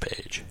splash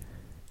page.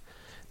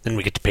 Then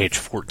we get to page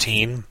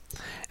 14,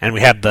 and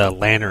we have the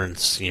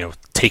lanterns,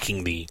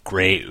 taking the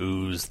gray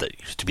ooze that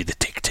used to be the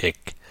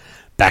Tick-Tick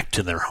back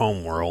to their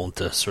home world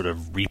to sort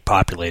of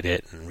repopulate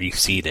it and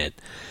reseed it.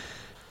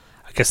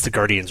 I guess the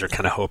Guardians are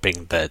kind of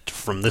hoping that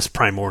from this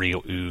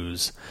primordial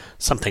ooze,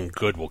 something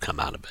good will come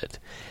out of it.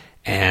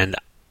 And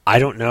I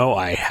don't know,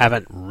 I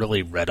haven't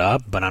really read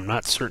up, but I'm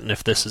not certain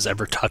if this is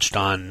ever touched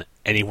on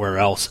anywhere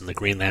else in the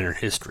Green Lantern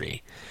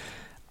history.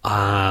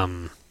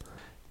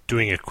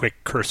 Doing a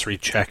quick cursory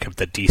check of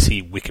the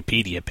DC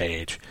Wikipedia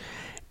page,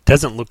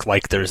 doesn't look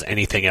like there's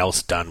anything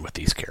else done with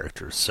these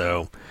characters,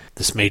 so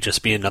this may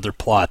just be another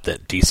plot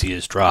that DC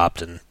has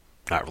dropped and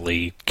not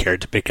really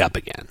cared to pick up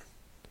again.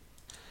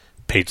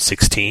 Page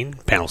 16,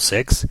 panel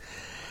 6,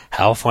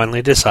 Hal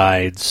finally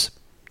decides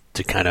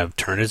to kind of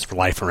turn his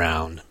life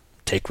around,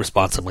 take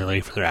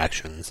responsibility for their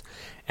actions,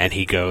 and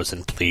he goes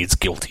and pleads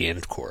guilty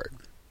in court.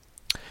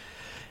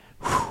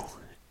 Whew.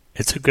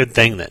 It's a good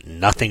thing that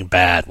nothing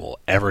bad will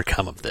ever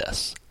come of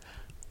this.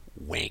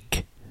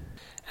 Wink.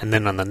 And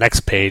then on the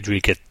next page we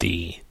get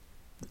the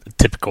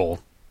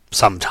typical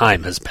some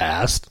time has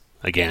passed.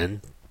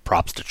 Again,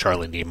 props to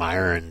Charlie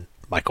Niemeyer and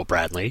Michael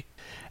Bradley.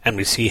 And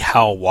we see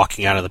Hal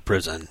walking out of the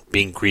prison,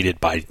 being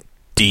greeted by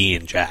Dee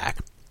and Jack.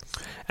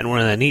 And one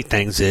of the neat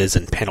things is,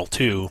 in panel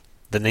 2,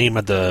 the name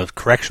of the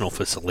correctional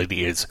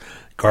facility is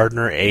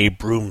Gardner A.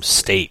 Broom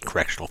State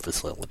Correctional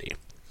Facility.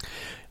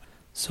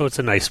 So it's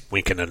a nice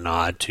wink and a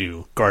nod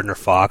to Gardner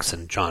Fox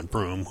and John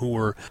Broom, who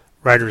were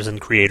writers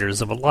and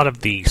creators of a lot of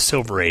the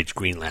Silver Age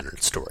Green Lantern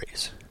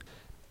stories.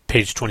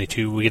 Page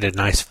 22, we get a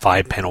nice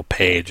 5-panel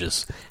page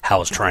as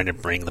Hal's trying to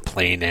bring the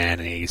plane in,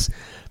 and he's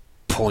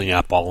pulling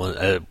up on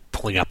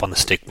the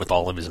stick with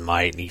all of his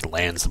might, and he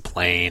lands the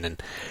plane,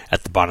 and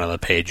at the bottom of the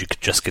page you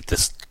could just get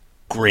this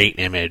great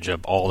image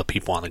of all the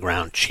people on the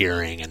ground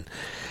cheering, and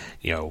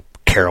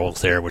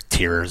Carol's there with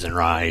tears in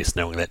her eyes,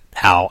 knowing that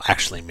Hal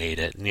actually made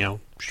it, and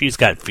she's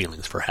got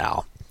feelings for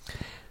Hal.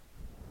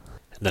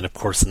 And then, of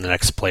course, in the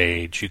next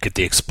page, you get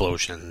the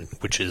explosion,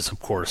 which is, of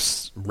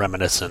course,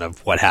 reminiscent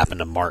of what happened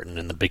to Martin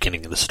in the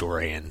beginning of the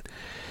story, and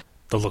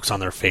the looks on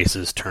their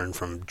faces turn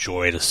from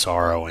joy to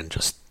sorrow in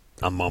just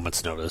a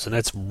moment's notice, and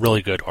it's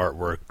really good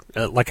artwork.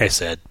 Like I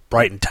said,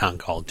 Bright and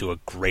Tankal do a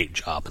great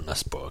job in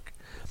this book.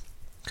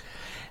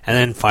 And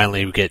then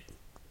finally, we get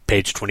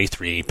page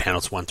 23,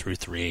 panels 1 through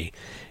 3.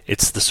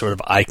 It's the sort of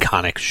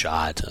iconic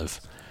shot of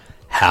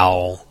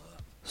Hal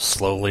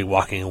slowly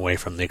walking away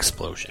from the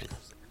explosion.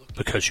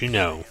 Because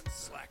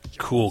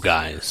cool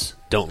guys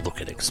don't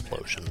look at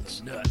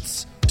explosions.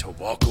 Nuts to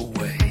walk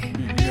away.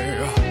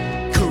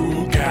 Yeah.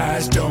 Cool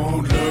guys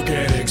don't look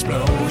at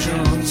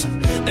explosions.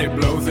 They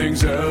blow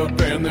things up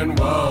and then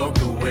walk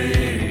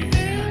away.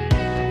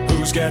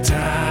 Who's got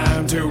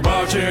time to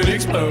watch an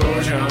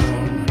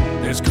explosion?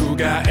 There's cool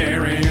guy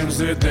areas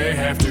that they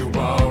have to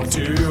walk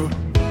to.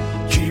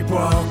 Keep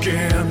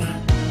walking,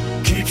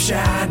 keep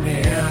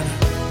shining.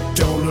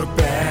 Don't look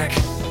back,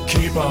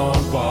 keep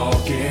on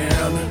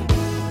walking.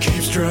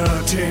 Keep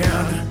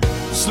strutting,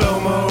 slow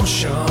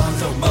motion.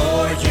 The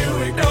more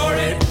you ignore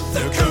it,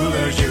 the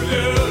cooler you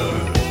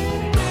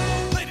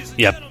look.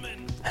 Yep,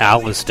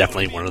 Hal is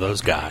definitely one of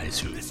those guys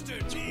who's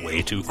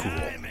way too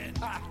cool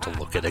to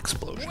look at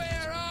explosions.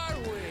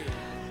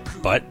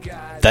 But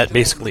that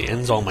basically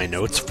ends all my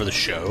notes for the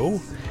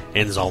show,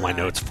 ends all my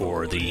notes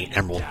for the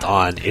Emerald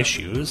Dawn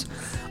issues.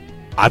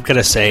 I've got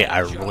to say, I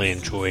really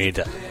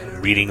enjoyed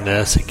reading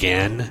this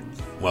again.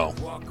 Well,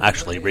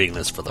 actually reading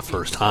this for the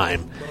first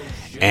time.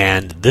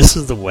 And this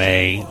is the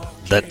way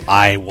that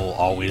I will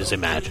always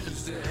imagine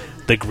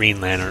the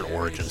Green Lantern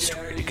origin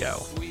story to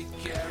go.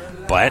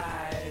 But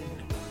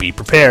be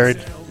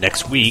prepared.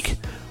 Next week,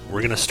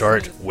 we're going to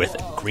start with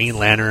Green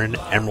Lantern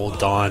Emerald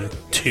Dawn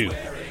 2,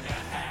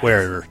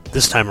 where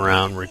this time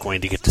around we're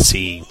going to get to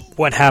see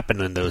what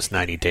happened in those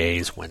 90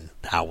 days when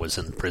Hal was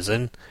in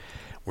prison.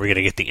 We're going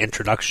to get the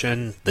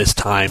introduction, this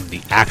time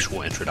the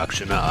actual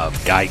introduction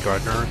of Guy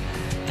Gardner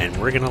and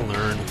we're going to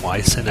learn why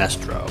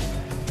Sinestro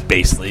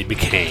basically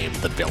became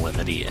the villain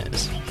that he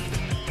is.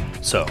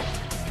 So,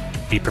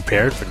 be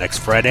prepared for next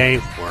Friday,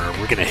 where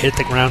we're going to hit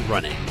the ground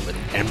running with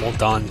Emerald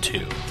Dawn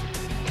 2.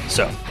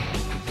 So,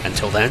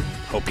 until then,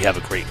 hope you have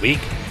a great week,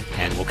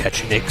 and we'll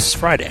catch you next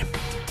Friday.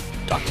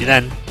 Talk to you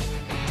then.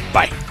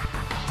 Bye.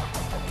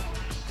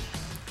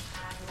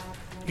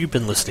 You've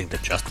been listening to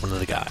Just One of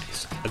the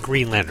Guys, a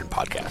Green Lantern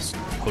podcast,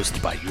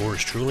 hosted by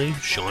yours truly,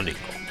 Sean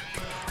Ingle.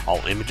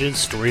 All images,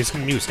 stories,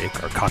 and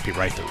music are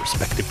copyright their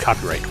respective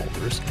copyright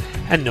holders,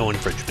 and no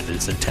infringement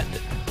is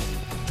intended.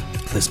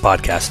 This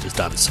podcast is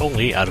done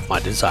solely out of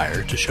my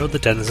desire to show the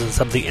denizens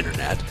of the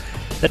internet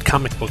that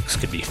comic books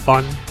can be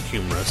fun,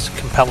 humorous,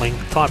 compelling,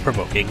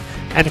 thought-provoking,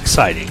 and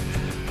exciting,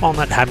 while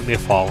not having to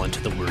fall into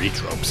the weary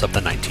tropes of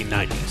the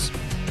 1990s.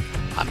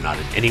 I'm not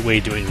in any way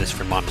doing this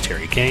for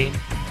monetary gain,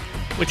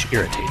 which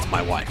irritates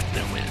my wife to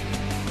no end.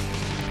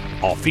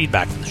 All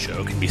feedback for the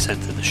show can be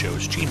sent to the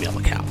show's Gmail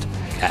account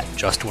at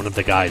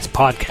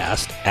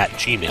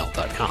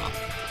justoneoftheguyspodcast@gmail.com.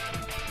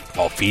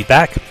 All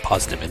feedback,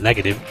 positive and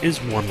negative,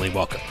 is warmly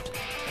welcomed.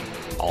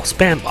 All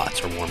spam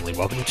bots are warmly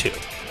welcome too,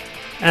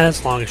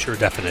 as long as your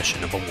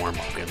definition of a warm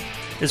welcome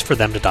is for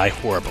them to die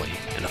horribly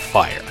in a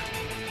fire.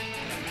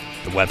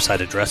 The website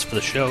address for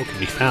the show can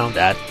be found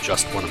at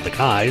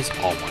justoneoftheguys,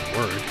 all one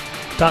word,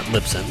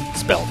 .libsyn,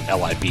 spelled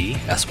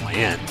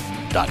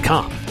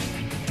LIBSYN.com.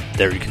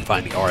 There you can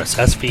find the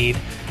RSS feed,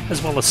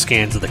 as well as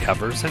scans of the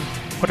covers and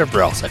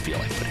whatever else I feel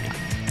like putting out.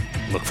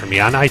 Look for me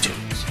on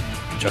iTunes.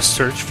 Just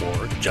search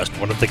for Just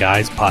One of the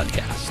Guys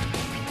podcast.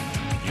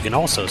 You can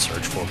also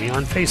search for me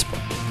on Facebook.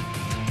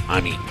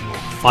 I mean, you won't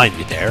find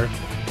me there,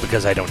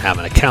 because I don't have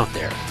an account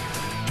there.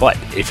 But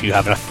if you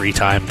have enough free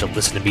time to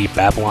listen to me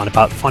babble on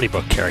about funny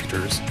book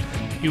characters,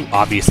 you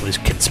obviously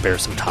can spare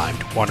some time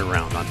to wander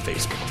around on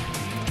Facebook.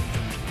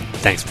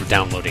 Thanks for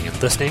downloading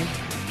and listening,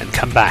 and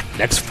come back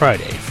next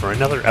Friday for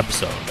another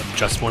episode of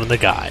Just One of the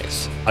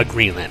Guys, a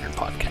Green Lantern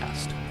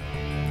podcast.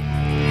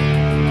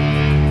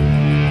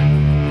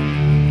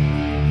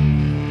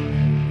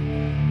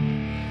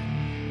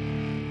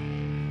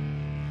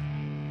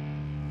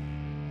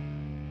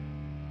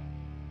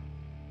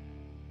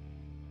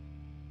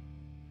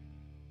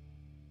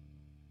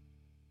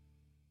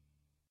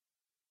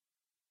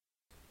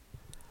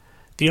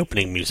 The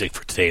opening music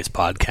for today's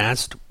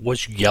podcast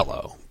was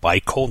Yellow by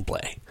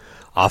Coldplay,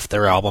 off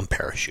their album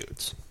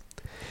Parachutes.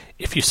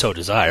 If you so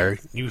desire,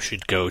 you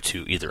should go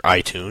to either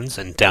iTunes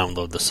and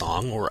download the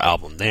song or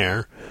album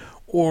there,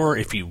 or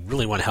if you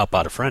really want to help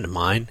out a friend of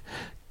mine,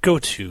 go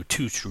to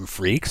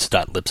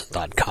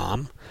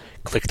twotruefreaks.libsyn.com,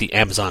 click the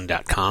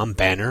Amazon.com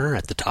banner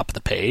at the top of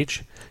the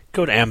page,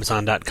 go to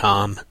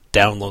Amazon.com,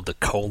 download the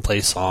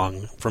Coldplay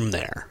song from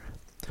there.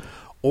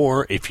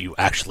 Or if you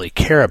actually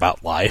care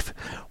about life,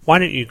 why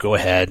don't you go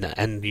ahead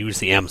and use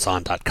the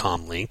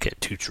Amazon.com link at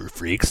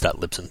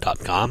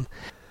twotruefreaks.libsyn.com,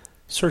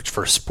 search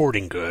for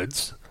sporting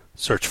goods,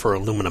 search for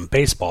aluminum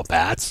baseball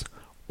bats,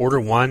 order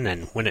one,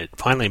 and when it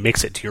finally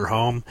makes it to your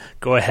home,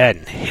 go ahead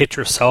and hit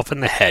yourself in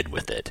the head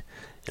with it.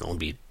 It'll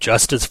be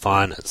just as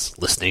fun as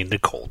listening to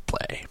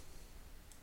Coldplay.